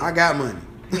 Period. I got money.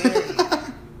 Period.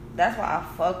 That's why I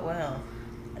fuck with him.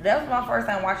 That was my first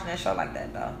time watching that show like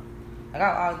that, though. Like,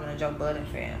 I've always been a Joe Budden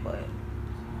fan, but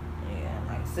yeah,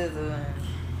 like SZA and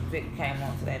Vic came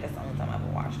on today. That's the only time I ever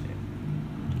watched it.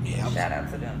 Yeah. Shout out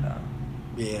to them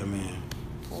though. Yeah, man.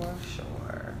 For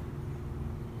sure.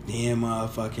 Yeah,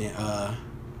 motherfucking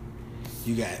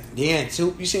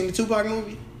you seen the Tupac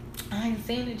movie? I ain't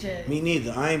seen it yet. Me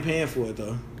neither. I ain't paying for it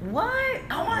though. What?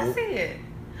 I want to see it.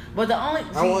 But the only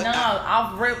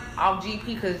off GP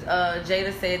because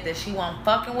Jada said that she wasn't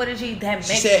fucking with it. She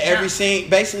said every scene.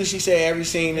 Basically, she said every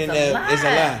scene in there is a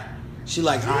lie. She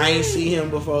like, I ain't see him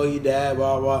before he died,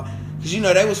 blah, blah.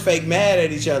 Because, they was fake mad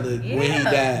at each other when he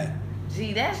died.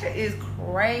 Gee, that shit is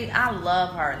great. I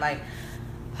love her. Like,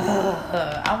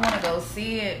 I want to go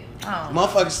see it.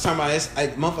 Motherfuckers talking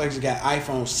about motherfuckers got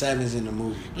iPhone 7s in the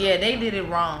movie. Yeah, they did it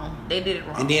wrong.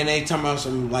 And then they talking about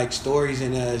some, like, stories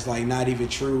in there. It's, like, not even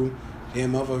true.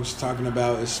 Then motherfuckers talking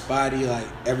about it's spotty, like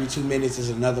every 2 minutes is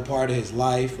another part of his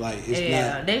life. Like it's not.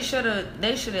 Yeah, they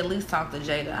should at least talk to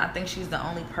Jada. I think she's the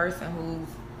only person who's.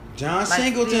 John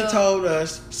Singleton told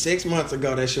us 6 months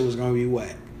ago that shit was gonna be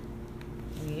whack.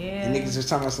 Yeah. And niggas just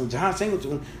talking about some John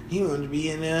Singleton. He wanted to be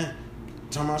in there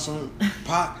talking about some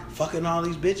Pac fucking all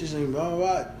these bitches and blah blah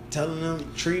blah. Telling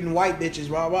them treating white bitches,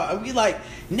 blah blah. I be like,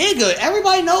 nigga,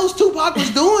 everybody knows Tupac was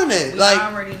doing that. Like,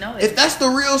 I already know it. If that's the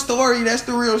real story, that's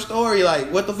the real story. Like,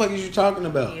 what the fuck is you talking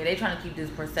about? Yeah, they trying to keep this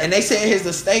perception. And they said his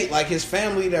estate, like his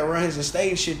family that run his estate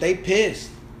and shit, they pissed.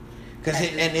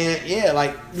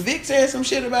 Like Vic said some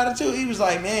shit about it too. He was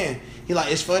like, man, He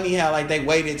like, it's funny how like they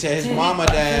waited till his mama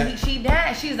died. She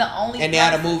died. She's the only. And they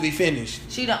had a movie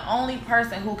finished. She the only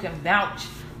person who can vouch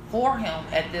for him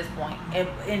at this point,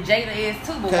 and Jada is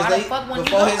too. But why the fuck when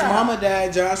before his mama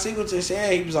died, John Singleton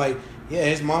said he was like, yeah,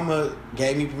 his mama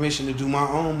gave me permission to do my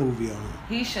own movie on him.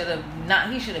 He should have not.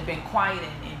 He should have been quiet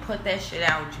and put that shit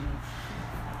out.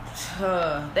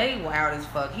 They wild as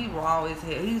fuck. He raw as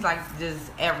hell. He's like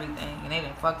just everything, and they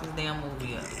done fucked this damn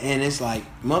movie up. And it's like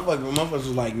motherfuckers was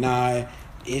like, nah,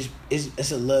 it's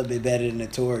a little bit better than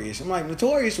Notorious. I'm like,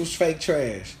 Notorious was fake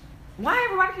trash. Why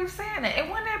everybody keeps saying that? It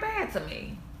wasn't that bad to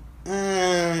me.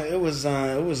 It was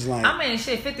like, I mean,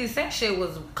 shit, 50 Cent shit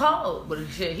was cold, but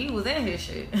shit, he was in his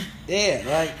shit. Yeah,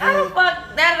 like how the fuck?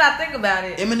 Now that I think about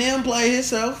it, Eminem played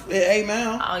himself at 8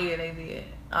 Mile. Oh yeah, they did.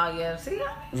 Oh yeah, see,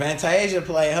 Fantasia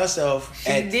played herself.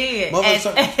 She did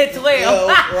at 12.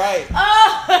 Right.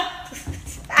 Oh.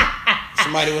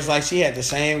 Somebody was like, she had the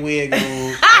same wig on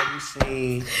every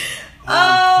scene.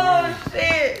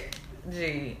 Shit.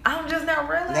 Gee, I'm just not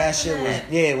realizing that shit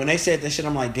was when they said that shit,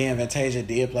 I'm like, damn, Fantasia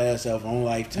did play herself on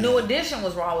Lifetime. New Edition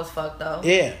was raw as fuck though.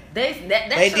 Yeah, they did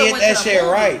that shit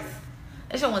right.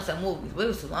 They should went to the movies, but it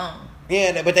was too long.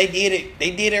 Yeah, but they did it.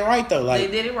 They did it right though. Like they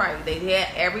did it right. They had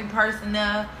every person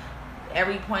there,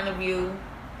 every point of view.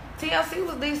 TLC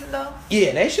was decent though.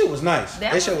 Yeah, that shit was nice.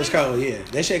 That shit was cold. Yeah,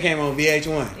 that shit came on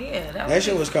VH1. Yeah, that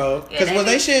shit was cold. Because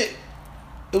they shit,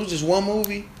 it was just one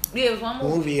movie. Yeah, it was one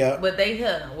movie. Up. But they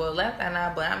left that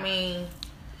now. But I mean,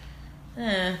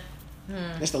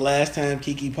 That's the last time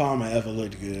Keke Palmer ever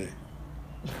looked good.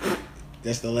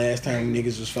 That's the last time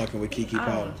niggas was fucking with Keke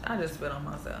Palmer. I just spit on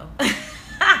myself.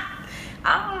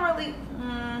 I don't really.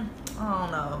 I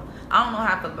don't know. I don't know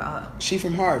how I feel about her. She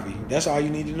from Harvey. That's all you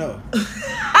need to know.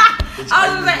 I was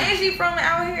gonna say, is she from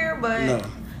out here? But no.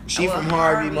 She from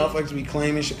Harvey. Motherfuckers be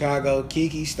claiming Chicago.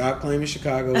 Keke, stop claiming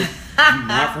Chicago. You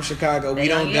not from Chicago. We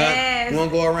don't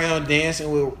go around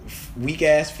dancing with weak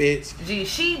ass fits. Gee,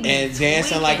 she be and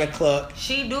dancing like a cluck.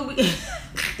 She do be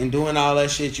and doing all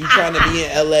that shit. You trying to be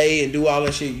in LA and do all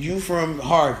that shit. You from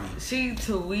Harvey. She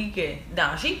tweaking.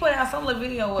 Nah, she put out some little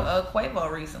video with Quavo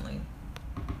recently.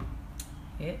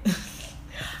 Yeah.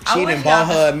 She done bought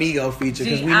her Amigo feature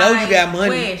because we know you got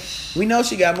money. We know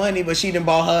she got money, but she done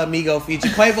bought her Amigo feature.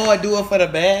 Quavo would do it for the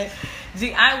bag.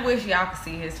 Gee, I wish y'all could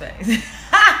see his face.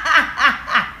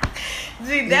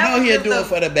 Gee, you know he'll do it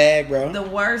for the bag, bro. The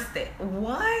worst thing.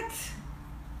 What?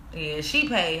 Yeah, she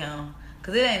paid him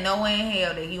because it ain't no way in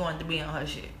hell that he wanted to be on her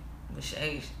shit. But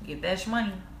hey, get that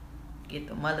shmoney. Get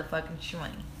the motherfucking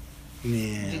shmoney.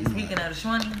 Yeah. Speaking of the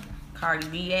shmoney, Cardi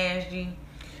B asked G.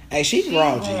 Hey, she's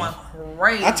raw, G.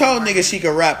 Crazy. I told niggas she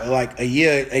could rap like a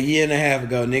year and a half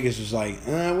ago. Niggas was like,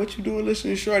 what you doing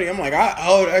listening to Shorty? I'm like, I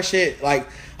hold her shit like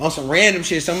on some random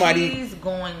shit.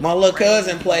 My little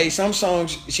cousin played some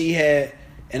songs she had,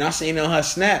 and I seen on her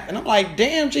Snap, and I'm like,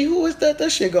 damn, G, who is that?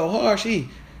 That shit go hard.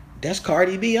 That's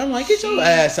Cardi B. I'm like, get your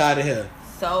ass out of here.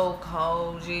 So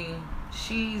cold, G.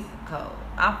 She's cold.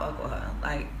 I fuck with her.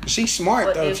 Like, she's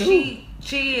smart though too.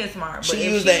 She is smart. But she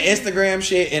used that Instagram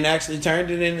shit and actually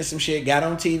turned it into some shit. Got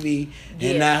on TV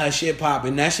and now her shit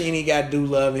popping. Now she ain't even got to do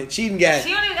Love It. She don't even got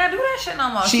to do that shit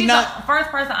no more. She's the first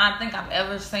person I think I've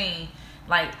ever seen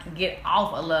like get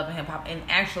off of Love and Hip Hop and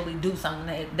actually do something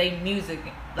that they music.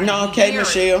 Like, no, K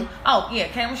Michelle. Oh yeah,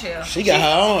 K Michelle. She got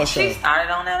her own show. She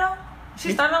started on that though.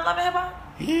 She started on Love and Hip Hop.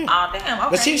 Yeah. Oh damn. Okay.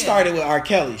 But she started with R.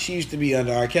 Kelly. She used to be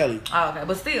under R. Kelly. Oh, okay,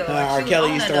 but still, R.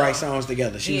 Kelly used to write songs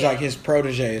together. She was like his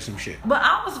protege or some shit. But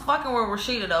I was fucking with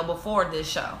Rashida though before this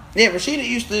show. Yeah, Rashida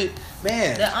used to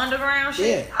the underground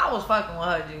shit. Yeah. I was fucking with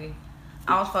her, G.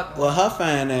 I was fucking with her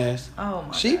fine ass. Oh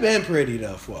my She God. been pretty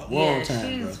though for a long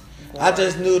time, bro. I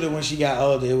just knew that when she got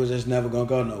older, it was just never gonna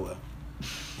go nowhere.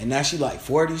 And now she like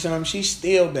 40 something. She's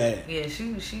still bad. Yeah,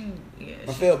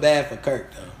 I feel bad for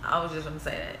Kirk though. I was just gonna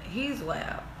say that he's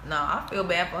wild. No, I feel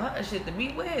bad for her shit to be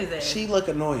where is that? She look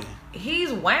annoying.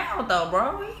 He's wild though,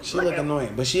 bro. She look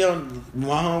annoying. But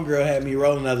my homegirl had me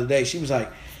rolling the other day. She was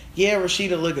like, yeah,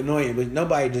 Rashida look annoying, but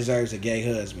nobody deserves a gay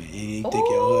husband. And you think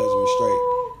your husband's straight.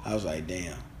 I was like,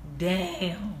 damn.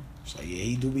 It's like, yeah,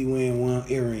 he do be wearing one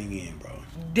earring in, bro.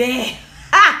 Damn.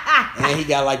 And he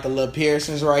got like the little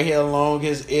piercings right here along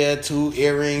his ear, 2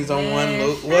 earrings on one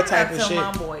loop. What type of shit? Shout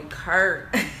out to my boy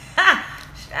Kurt.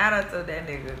 Shout out to that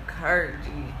nigga Kurt, G.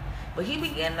 But he be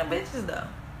getting the bitches though.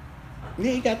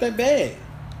 Yeah, he got that bag.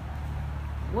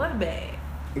 What bag?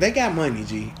 They got money,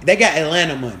 G. They got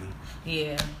Atlanta money.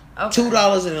 Yeah. Okay.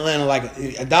 $2 in Atlanta, like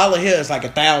 $1 here is like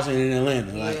 1,000 in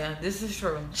Atlanta. Like, yeah, this is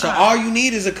true. So all you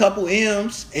need is a couple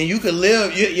M's, and you could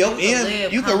live.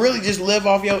 You could really just live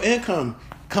off your income,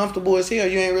 comfortable as hell.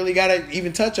 You ain't really gotta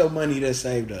even touch your money that's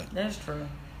saved up. That's true.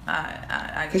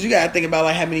 Because you gotta think about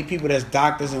like how many people that's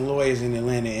doctors and lawyers in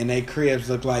Atlanta, and their cribs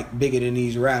look like bigger than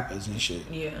these rappers and shit.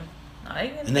 Yeah.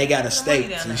 And they got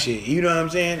estates and shit. You know what I'm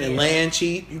saying? And land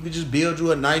cheap. You could just build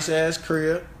you a nice ass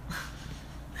crib.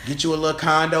 Get you a little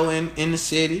condo in the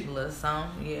city. A little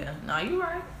something, yeah. No, you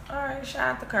right. All right, shout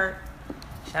out to Kurt.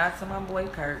 Shout out to my boy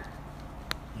Kurt.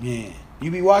 Yeah.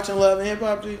 You be watching Love and Hip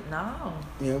Hop, G? No.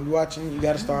 You be watching? You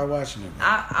gotta start watching it.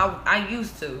 I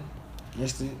used to.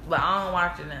 Yes, but I don't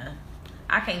watch it now.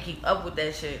 I can't keep up with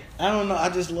that shit. I don't know. I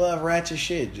just love ratchet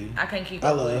shit, G. I can't keep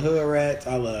up with it. I love hood rats.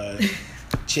 I love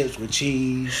chips with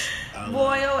cheese. I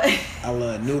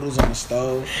love noodles on the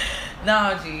stove.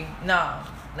 No, G. No.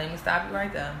 Let me stop you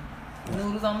right there.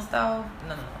 Noodles on the stove?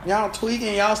 No. Y'all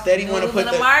tweaking. Y'all steady want to put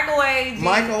the microwave. G.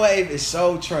 Microwave is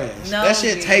so trash. No, that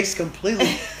shit tastes completely.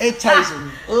 It tastes.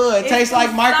 It tastes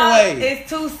like microwave. It's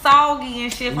too soggy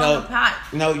and shit from the pot.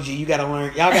 No, G. You gotta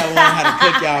learn. Y'all gotta learn how to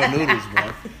cook y'all noodles,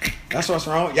 bro. That's what's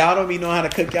wrong. Y'all don't be knowing how to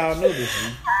cook y'all noodles.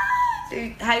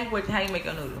 Man. How you make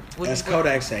your noodle? As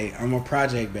Kodak say, I'm a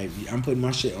project baby. I'm putting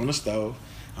my shit on the stove.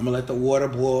 I'm gonna let the water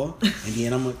boil, and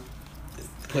then I'm gonna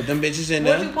put them bitches in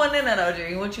there. What you putting in there, though,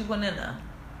 Jerry? What you putting in there?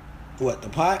 What, the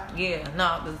pot? Yeah,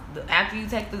 no. After you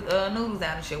take the noodles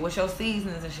out and shit, what's your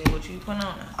seasonings and shit? What you putting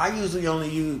on there? I usually only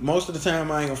use, most of the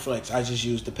time I ain't gonna flex. I just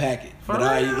use the packet. For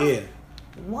real? Yeah.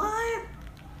 What?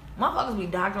 Motherfuckers be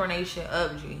doctoring they shit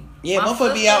up, G. Yeah,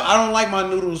 motherfuckers be out. I don't like my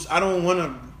noodles. I don't want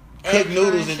to cook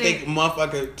noodles and think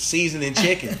motherfucker seasoning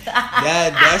chicken.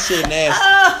 that shit nasty.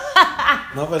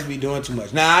 Motherfuckers be doing too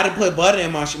much. Now I done put butter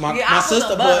in my shit. My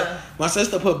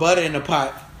sister put butter in the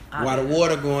pot while the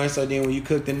water going. So then when you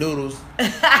cook the noodles,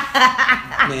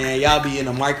 man, y'all be in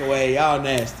the microwave. Y'all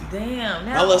nasty. Damn.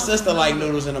 My little sister like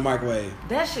noodles in the microwave.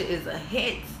 That shit is a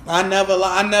hit. I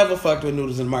never fucked with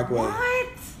noodles in the microwave. What?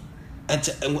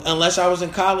 Unless I was in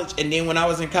college, and then when I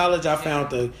was in college, I found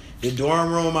the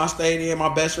dorm room I stayed in.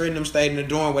 My best friend them stayed in the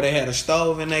dorm where they had a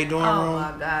stove in their dorm room. Oh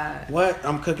my god! What?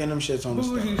 I'm cooking them shits on the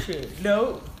stove. Bougie shit.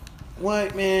 No.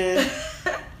 What, man?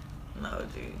 No,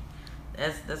 G.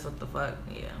 That's what the fuck.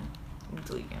 Yeah, you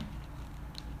tweaking.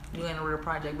 You ain't a real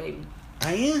project baby.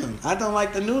 I am. I don't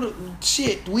like the noodle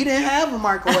shit. We didn't have a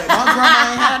microwave. My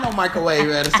grandma ain't had no microwave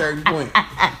at a certain point.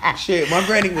 Shit, my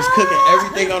granny was cooking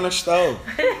everything on the stove.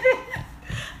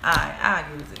 I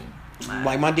give it to you.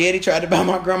 Like my daddy tried to buy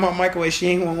my grandma a microwave. She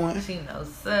ain't want one. She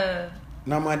knows, sir.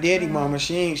 No, my daddy mama,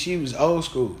 she was old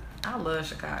school. I love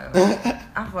Chicago.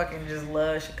 I fucking just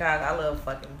love Chicago. I love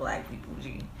fucking black people,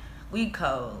 G. We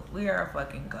cold. We are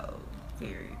fucking cold.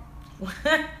 Period.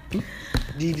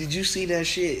 Did you see that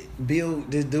shit?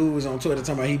 This dude was on Twitter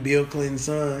talking about he Bill Clinton's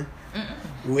son.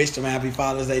 Wished him happy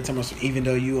Father's Day. Talking about even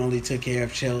though you only took care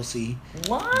of Chelsea.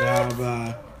 What? Blah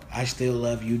blah. I still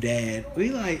love you, Dad.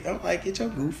 I'm like, get your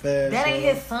goof ass. That ain't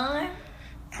his son?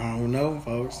 I don't know,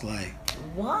 folks. Like,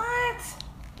 what?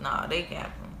 Nah, they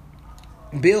capped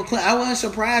him. Bill Clinton. I wasn't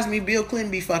surprised me. Bill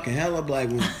Clinton be fucking hella black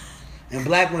women. And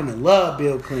black women love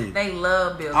Bill Clinton. They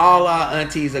love Bill Clinton. All our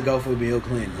aunties will go for Bill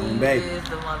Clinton. Baby. Is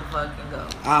the motherfucking go.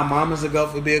 Our mamas will go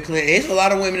for Bill Clinton. It's a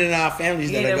lot of women in our families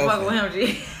that will go fuck for with him,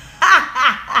 G.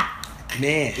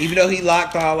 Man, even though he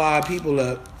locked all our people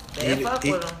up. They fuck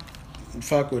with him.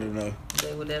 Fuck with him, though.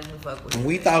 They would definitely fuck with him. When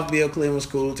we thought Bill Clinton was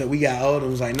cool till we got older, it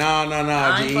was like,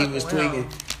 nah, G, he was tweaking.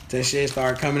 Till shit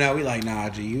started coming out, we like, nah,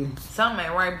 G, you. Something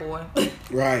ain't right, boy.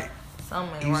 Right.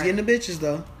 Something ain't right. He was getting the bitches,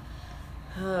 though.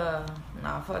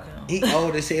 Nah, fuck him. He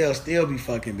old as hell, still be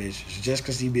fucking bitches just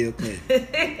because he Bill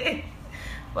Clinton.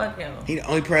 Fuck him. He the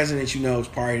only president you know is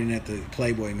partying at the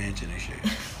Playboy Mansion and shit.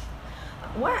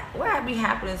 What be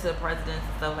happening to the presidents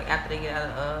and stuff like after they get out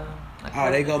of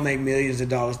they go make millions of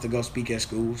dollars to go speak at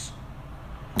schools.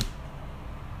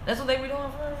 That's what they be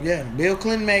doing for him? Yeah, Bill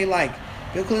Clinton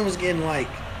was getting like,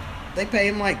 they paid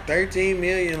him like $13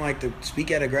 million like to speak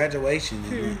at a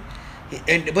graduation.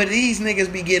 But these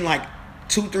niggas be getting like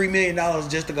 $2-3 million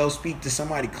just to go speak to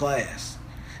somebody class,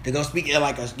 to go speak at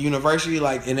like a university,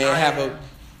 like, and they have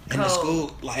in the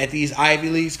school, like at these Ivy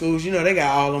League schools, you know, they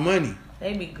got all the money.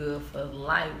 They be good for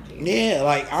life, dude. Yeah,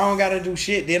 like, I don't gotta do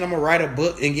shit. Then I'm gonna write a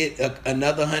book and get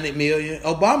another $100 million.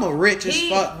 Obama rich as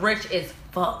fuck. Rich as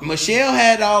fuck. Michelle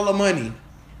had all the money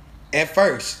at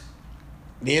first.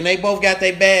 Then they both got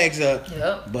their bags up.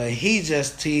 Yep. But he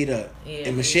just teed up. Yeah,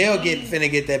 and Michelle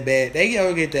finna get that bag. They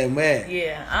gonna get that bag.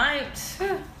 Yeah, I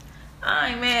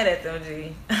ain't mad at them,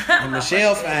 G. And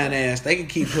Michelle fine ass. They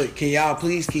can y'all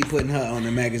please keep putting her on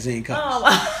the magazine covers.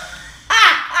 Oh,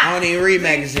 I don't even read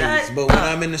magazines, but when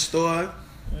I'm in the store.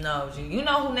 No, G. You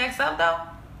know who next up though?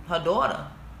 Her daughter.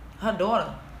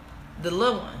 The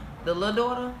little one. The little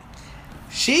daughter.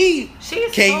 She's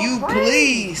can so you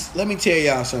please let me tell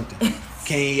y'all something.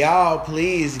 Can y'all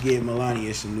please get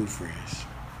Melania some new friends?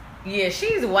 Yeah,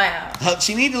 she's wild.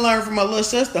 She need to learn from her little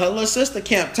sister. Her little sister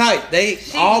camp tight. They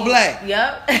all black.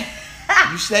 Yep.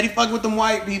 You steady fucking with them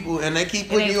white people, and they keep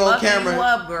putting and they you on camera. You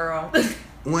up, girl.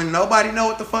 When nobody know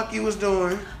what the fuck you was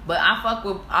doing. But I fuck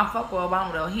with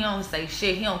Obama though. He don't say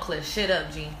shit. He don't clear shit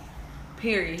up, G.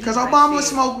 Period. Cause Obama like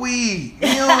smoke weed.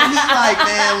 He like,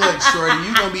 man, look, shorty,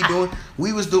 you gonna be doing.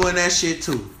 We was doing that shit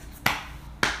too.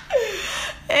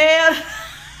 And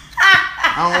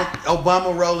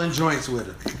Obama rolling joints with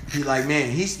her. He like,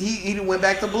 man, he went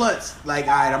back to blunts. Like,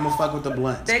 all right, I'm gonna fuck with the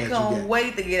blunts. They can't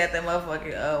wait to get at that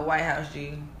motherfucking White House,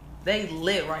 G. They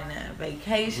lit right now.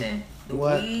 Vacation, the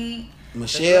weed,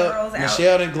 Michelle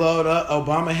done glowed up.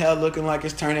 Obama hell looking like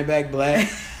it's turning back black.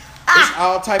 It's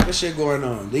all type of shit going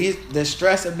on. The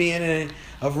stress of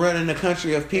of running a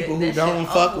country of people who don't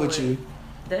fuck with you.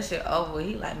 That shit over.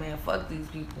 He like, man, fuck these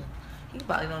people. He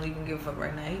probably don't even give a fuck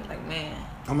right now. He like, man,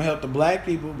 I'm gonna help the black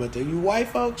people, but you white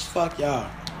folks, fuck y'all.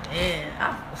 Man,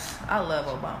 I love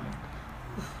Obama.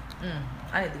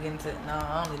 I need to get into no,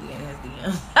 I don't need to get in his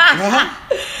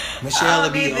DMs. Michelle will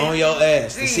be on your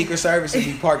ass. The Secret Service will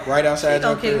be parked right outside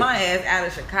your crib. She gonna kick my ass out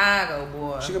of Chicago,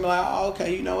 boy. She gonna be like, oh,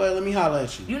 okay, you know what? Let me holler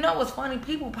at you. You know what's funny?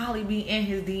 People probably be in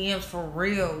his DMs for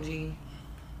real, G.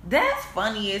 That's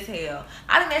funny as hell.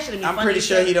 I think that should be funny. I'm pretty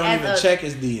sure he don't even check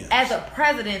his DMs. As a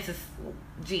president,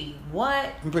 G, what?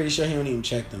 I'm pretty sure he don't even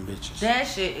check them bitches. That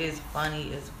shit is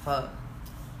funny as fuck.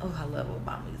 Oh, I love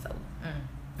Obama. He's so.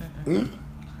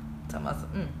 Talking about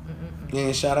some.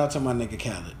 Yeah, shout out to my nigga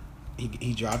Khaled.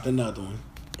 He dropped another one.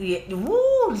 Yeah,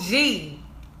 woo, G.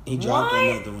 He dropped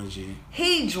another one, G.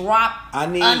 He dropped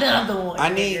another one. I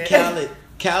need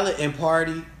Khaled and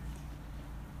Party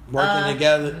working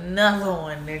together. Another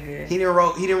one, nigga. He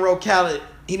didn't wrote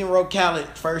Khaled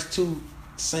first two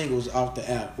singles off the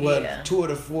album. Well, yeah. 2 of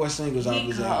the 4 singles off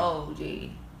his album.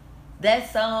 G.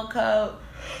 That song code,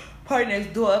 Party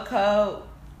Next Door code,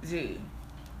 G.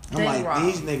 I'm like,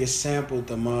 these niggas sampled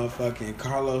the motherfucking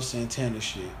Carlos Santana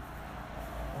shit.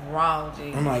 Wrong,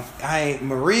 G. I'm like,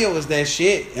 Maria was that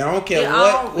shit. And I don't care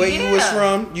where you was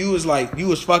from. You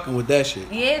was fucking with that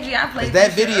shit. Yeah, G, I played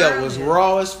that video was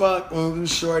raw as fuck when we was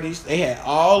shorties. They had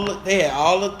all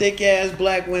the thick ass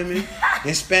black women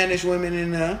and Spanish women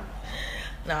in there.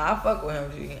 Nah, I fuck with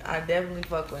him, G. I definitely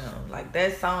fuck with him. Like,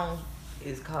 that song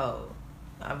is cold.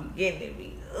 I be getting it,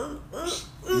 B.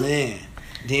 Man.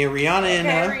 Then Rihanna in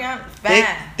there.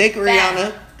 Rihanna. Thick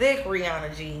Rihanna. Thick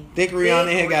Rihanna, G. Thick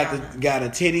Rihanna here got her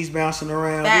titties bouncing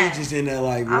around. We just in there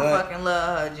like, what? I fucking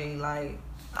love her, G. Like,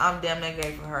 I'm damn near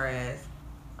gay for her ass.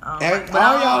 I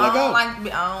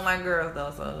don't like girls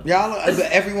though, so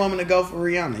every woman to go for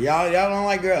Rihanna. Y'all don't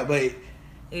like girls, but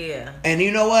yeah. And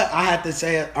you know what? I have to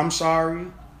say I'm sorry.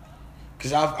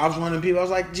 Cause I was one of the people. I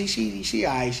was like, G, she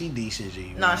alright, she decent,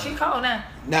 G. No, she cold now.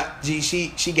 Nah, G, she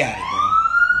got it, bro.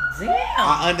 Damn.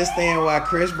 I understand why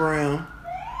Chris Brown,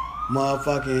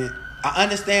 I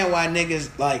understand why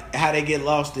niggas like how they get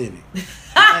lost in it.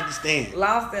 I understand.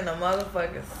 Lost in the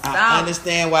motherfucking South. I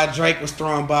understand why Drake was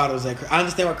throwing bottles at. I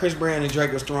understand why Chris Brown and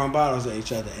Drake was throwing bottles at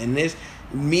each other. And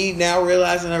me now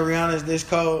realizing that Rihanna is this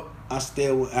cold, I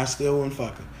still wouldn't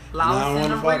fuck her. Lost in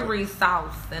the Riri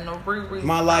sauce.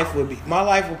 My life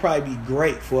would probably be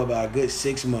great for about a good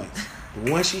 6 months. But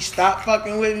once she stopped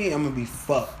fucking with me, I'm gonna be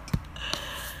fucked.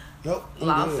 Nope.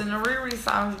 Lost in the Riri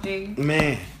sauce, G.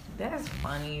 Man. That's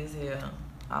funny as hell.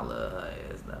 I love her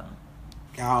ass though.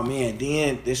 Oh man,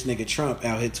 then this nigga Trump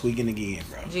out here tweaking again,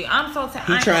 bro. Gee, I'm so tired.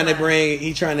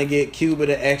 He trying to get Cuba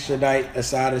to extradite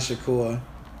Assata Shakur.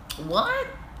 What?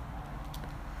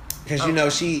 Because you know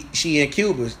she in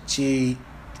Cuba. She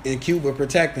in Cuba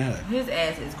protecting her. His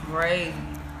ass is crazy.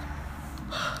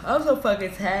 I'm so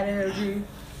fucking tired of him, G.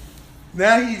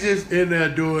 Now he just in there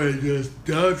doing just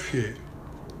dumb shit.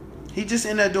 He just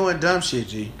in there doing dumb shit,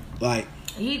 G. Like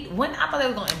I thought they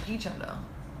was gonna impeach him though.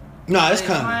 No, it's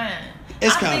coming.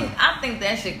 It's coming. I think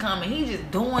that shit coming. He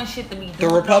just doing shit to be doing. The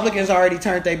Republicans already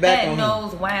turned their back on him. That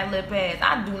nose wide lip ass.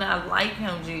 I do not like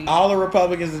him, G. All the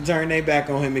Republicans have turned their back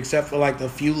on him except for like the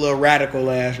few little radical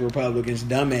ass Republicans,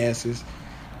 dumbasses.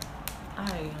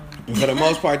 For the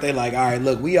most part, they like, all right,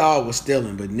 look, we all was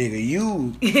stealing, but nigga,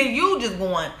 you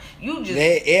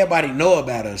everybody know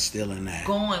about us stealing that.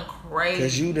 Going crazy.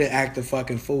 Because you didn't act a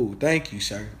fucking fool. Thank you,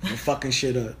 sir. For fucking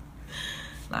shit up.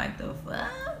 Like the fuck?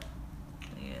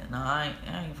 Yeah, no, I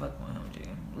ain't fucking with him, G.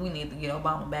 We need to get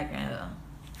Obama back in here.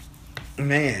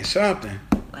 Man, something.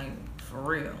 Like, for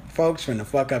real. Folks finna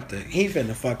fuck up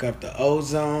the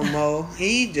ozone mo.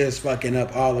 He just fucking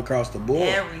up all across the board.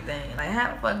 Everything. Like,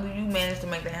 how the fuck do you manage to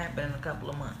make that happen in a couple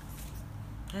of months?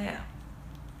 Yeah.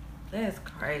 That's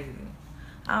crazy.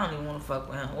 I don't even want to fuck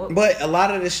with him. But a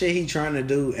lot of the shit he trying to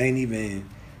do ain't even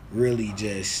really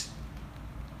just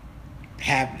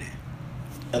happening.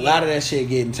 A lot of that shit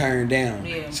getting turned down.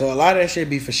 Yeah. So a lot of that shit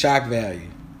be for shock value.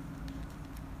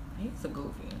 He's a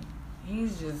goofy.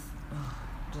 He's just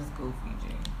goofy, G.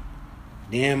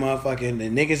 Damn motherfucking the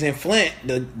niggas in Flint,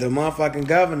 the motherfucking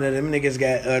governor, them niggas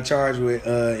got charged with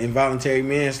involuntary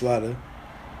manslaughter.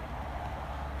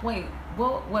 Wait,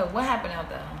 what happened out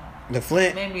there? The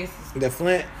Flint. Maybe it's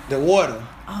the water.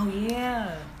 Oh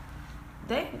yeah.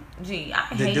 I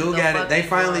the hate dude got it. They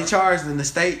finally charged in the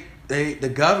state.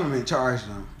 The government charged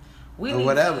them. We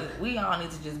all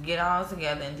need to just get all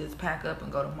together and just pack up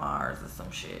and go to Mars or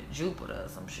some shit, Jupiter or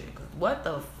some shit. Cause what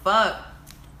the fuck?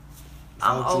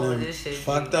 I'm over this shit.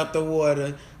 Fucked up the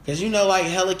water. Cause like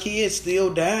hella kids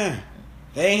still dying.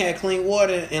 They ain't had clean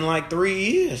water in like 3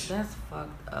 years. That's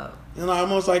fucked up.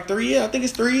 Almost like 3 years. I think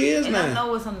it's 3 years and now. I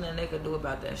know it's something that they could do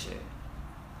about that shit.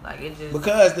 Like it just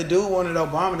because the dude wanted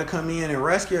Obama to come in and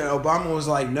rescue it. Obama was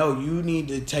like, no, you need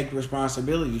to take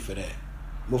responsibility for that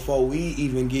before we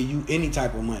even give you any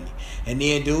type of money. And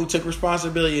then dude took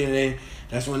responsibility, and then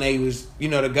that's when they was,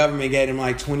 the government gave him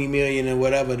like $20 million or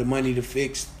whatever, the money to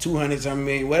fix 200-something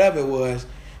million, whatever it was,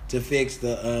 to fix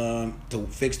the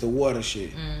water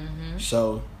shit. Mm-hmm.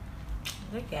 So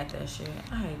they got that shit.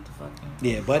 I hate the fucking.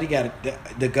 Yeah, buddy got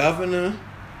the governor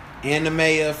and the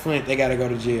mayor of Flint. They gotta go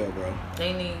to jail, bro.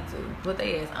 They need to put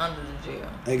their ass under the jail.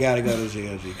 They gotta go to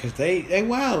jail, G, cause they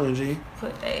wildin', G.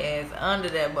 Put their ass under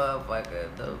that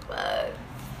motherfucker. The fuck,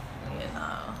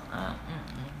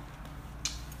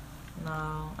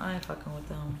 No, I ain't fucking with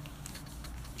them.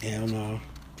 Hell no.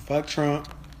 Fuck Trump.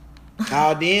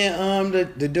 Then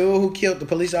the dude who killed the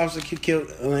police officer who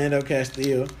killed Orlando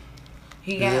Castillo.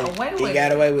 He got away with it. He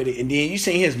got away with it. And then you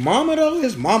seen his mama though?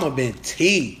 His mama been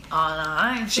tea. Oh no,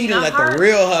 I ain't seen. She done let the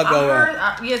real her go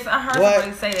out. Yes, I heard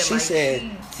somebody say that. She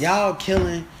said,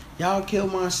 y'all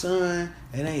killed my son.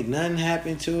 It ain't nothing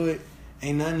happened to it.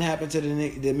 Ain't nothing happened to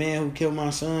the man who killed my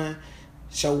son.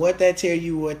 So what that tell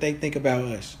you what they think about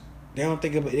us? They don't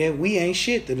think about it. We ain't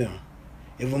shit to them.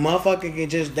 If a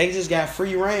motherfucker they just got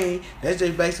free reign, that's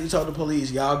just basically told the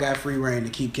police, y'all got free reign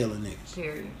to keep killing niggas.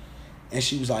 Period. And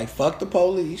she was like, fuck the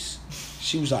police.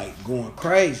 She was like going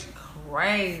crazy.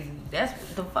 That's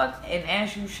the fuck, and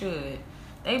as you should.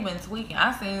 They've been tweaking.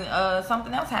 I seen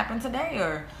something else happen today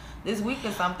or this week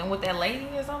or something with that lady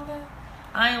or something.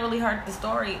 I ain't really heard the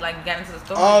story, like got into the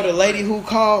story. Oh, the lady who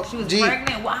called. She was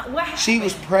pregnant. What happened? She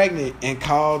was pregnant and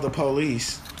called the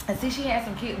police. I see she had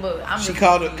some kids, but she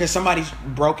called it because somebody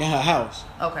broke in her house.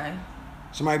 Okay.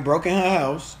 Somebody broke in her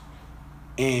house,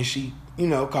 and she,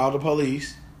 called the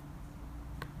police.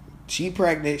 She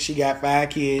pregnant. She got 5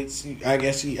 kids. I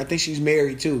think she's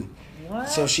married too. What?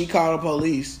 So she called the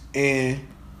police, and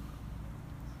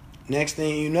next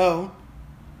thing you know,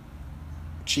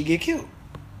 she get killed.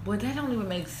 But that don't even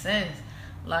make sense.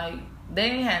 Like they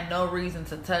ain't had no reason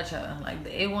to touch her. Like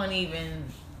it wasn't even.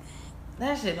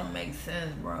 That shit don't make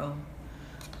sense, bro.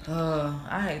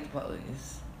 I hate the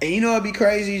police. And it'd be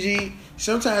crazy, G.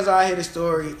 Sometimes I hear the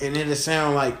story and it'll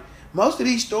sound like most of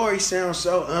these stories sound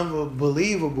so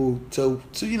unbelievable to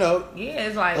Yeah,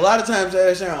 it's like a lot of times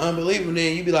they sound unbelievable.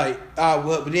 Then you be like,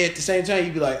 what? But then at the same time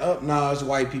you be like, no, it's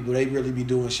white people. They really be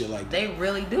doing shit like that. They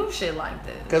really do shit like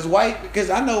that. Because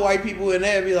I know white people and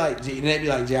they be like, G,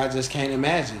 I just can't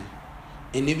imagine.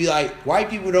 And they be like, white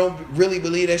people don't really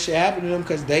believe that shit happened to them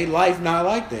because they life not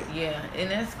like that. Yeah, and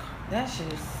that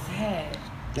shit is sad.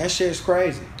 That shit is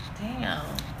crazy. Damn,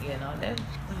 that's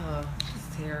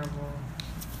terrible.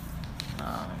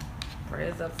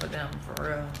 Prayers up for them, for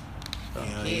real. For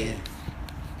kids. Yeah.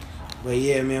 But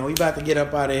yeah, man, we about to get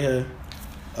up out of here.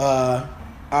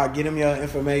 I'll get them your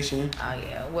information. Oh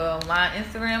yeah. Well, my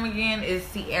Instagram again is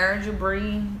Sierra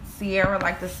Jabri. Sierra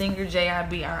like the singer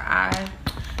Jibri.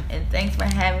 And thanks for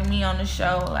having me on the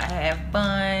show. I have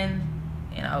fun.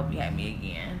 And I hope you have me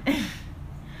again.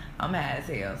 I'm high as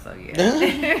hell, so yeah.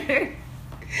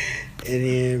 And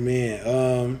then,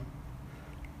 man,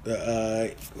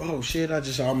 oh shit, I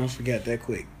just almost forgot that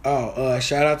quick.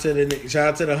 Shout out to the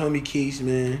homie Keith,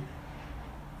 man.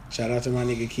 Shout out to my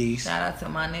nigga Keith. Shout out to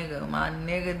my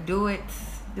nigga, do it.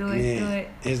 Do it.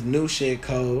 His new shit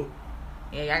cold.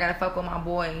 Yeah, y'all gotta fuck with my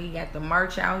boy. He got the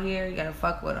merch out here. You gotta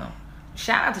fuck with him.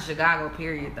 Shout out to Chicago,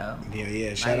 period, though.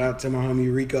 Yeah. Shout out to my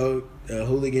homie Rico,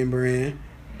 Hooligan Brand.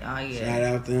 Oh, yeah. Shout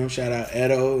out to them. Shout out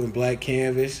Edo and Black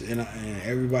Canvas and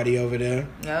everybody over there.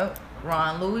 Yep.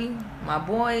 Ron Louis, my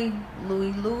boy,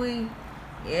 Louis.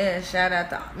 Yeah, shout out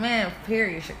to, man,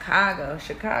 period, Chicago.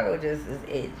 Chicago just is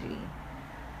edgy.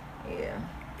 Yeah.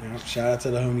 Shout out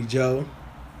to the homie Joe.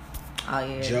 Oh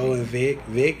yeah. Joe and Vic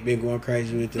been going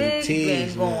crazy with the Vic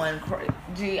teas. Been going crazy.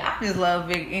 Gee, I just love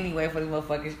Vic anyway for these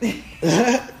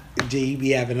motherfuckers. G, he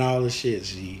be having all the shit.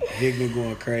 G, Vic been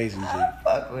going crazy. G. I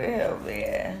fuck with him,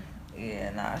 man. Yeah,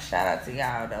 nah. Shout out to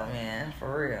y'all though, man.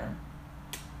 For real.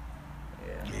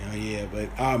 Yeah. Yeah,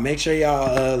 but make sure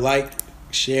y'all like,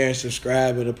 share, and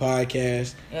subscribe to the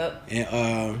podcast. Yep.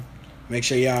 And make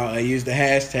sure y'all use the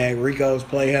hashtag Rico's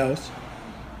Playhouse.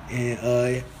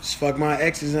 And just fuck my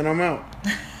exes and I'm out.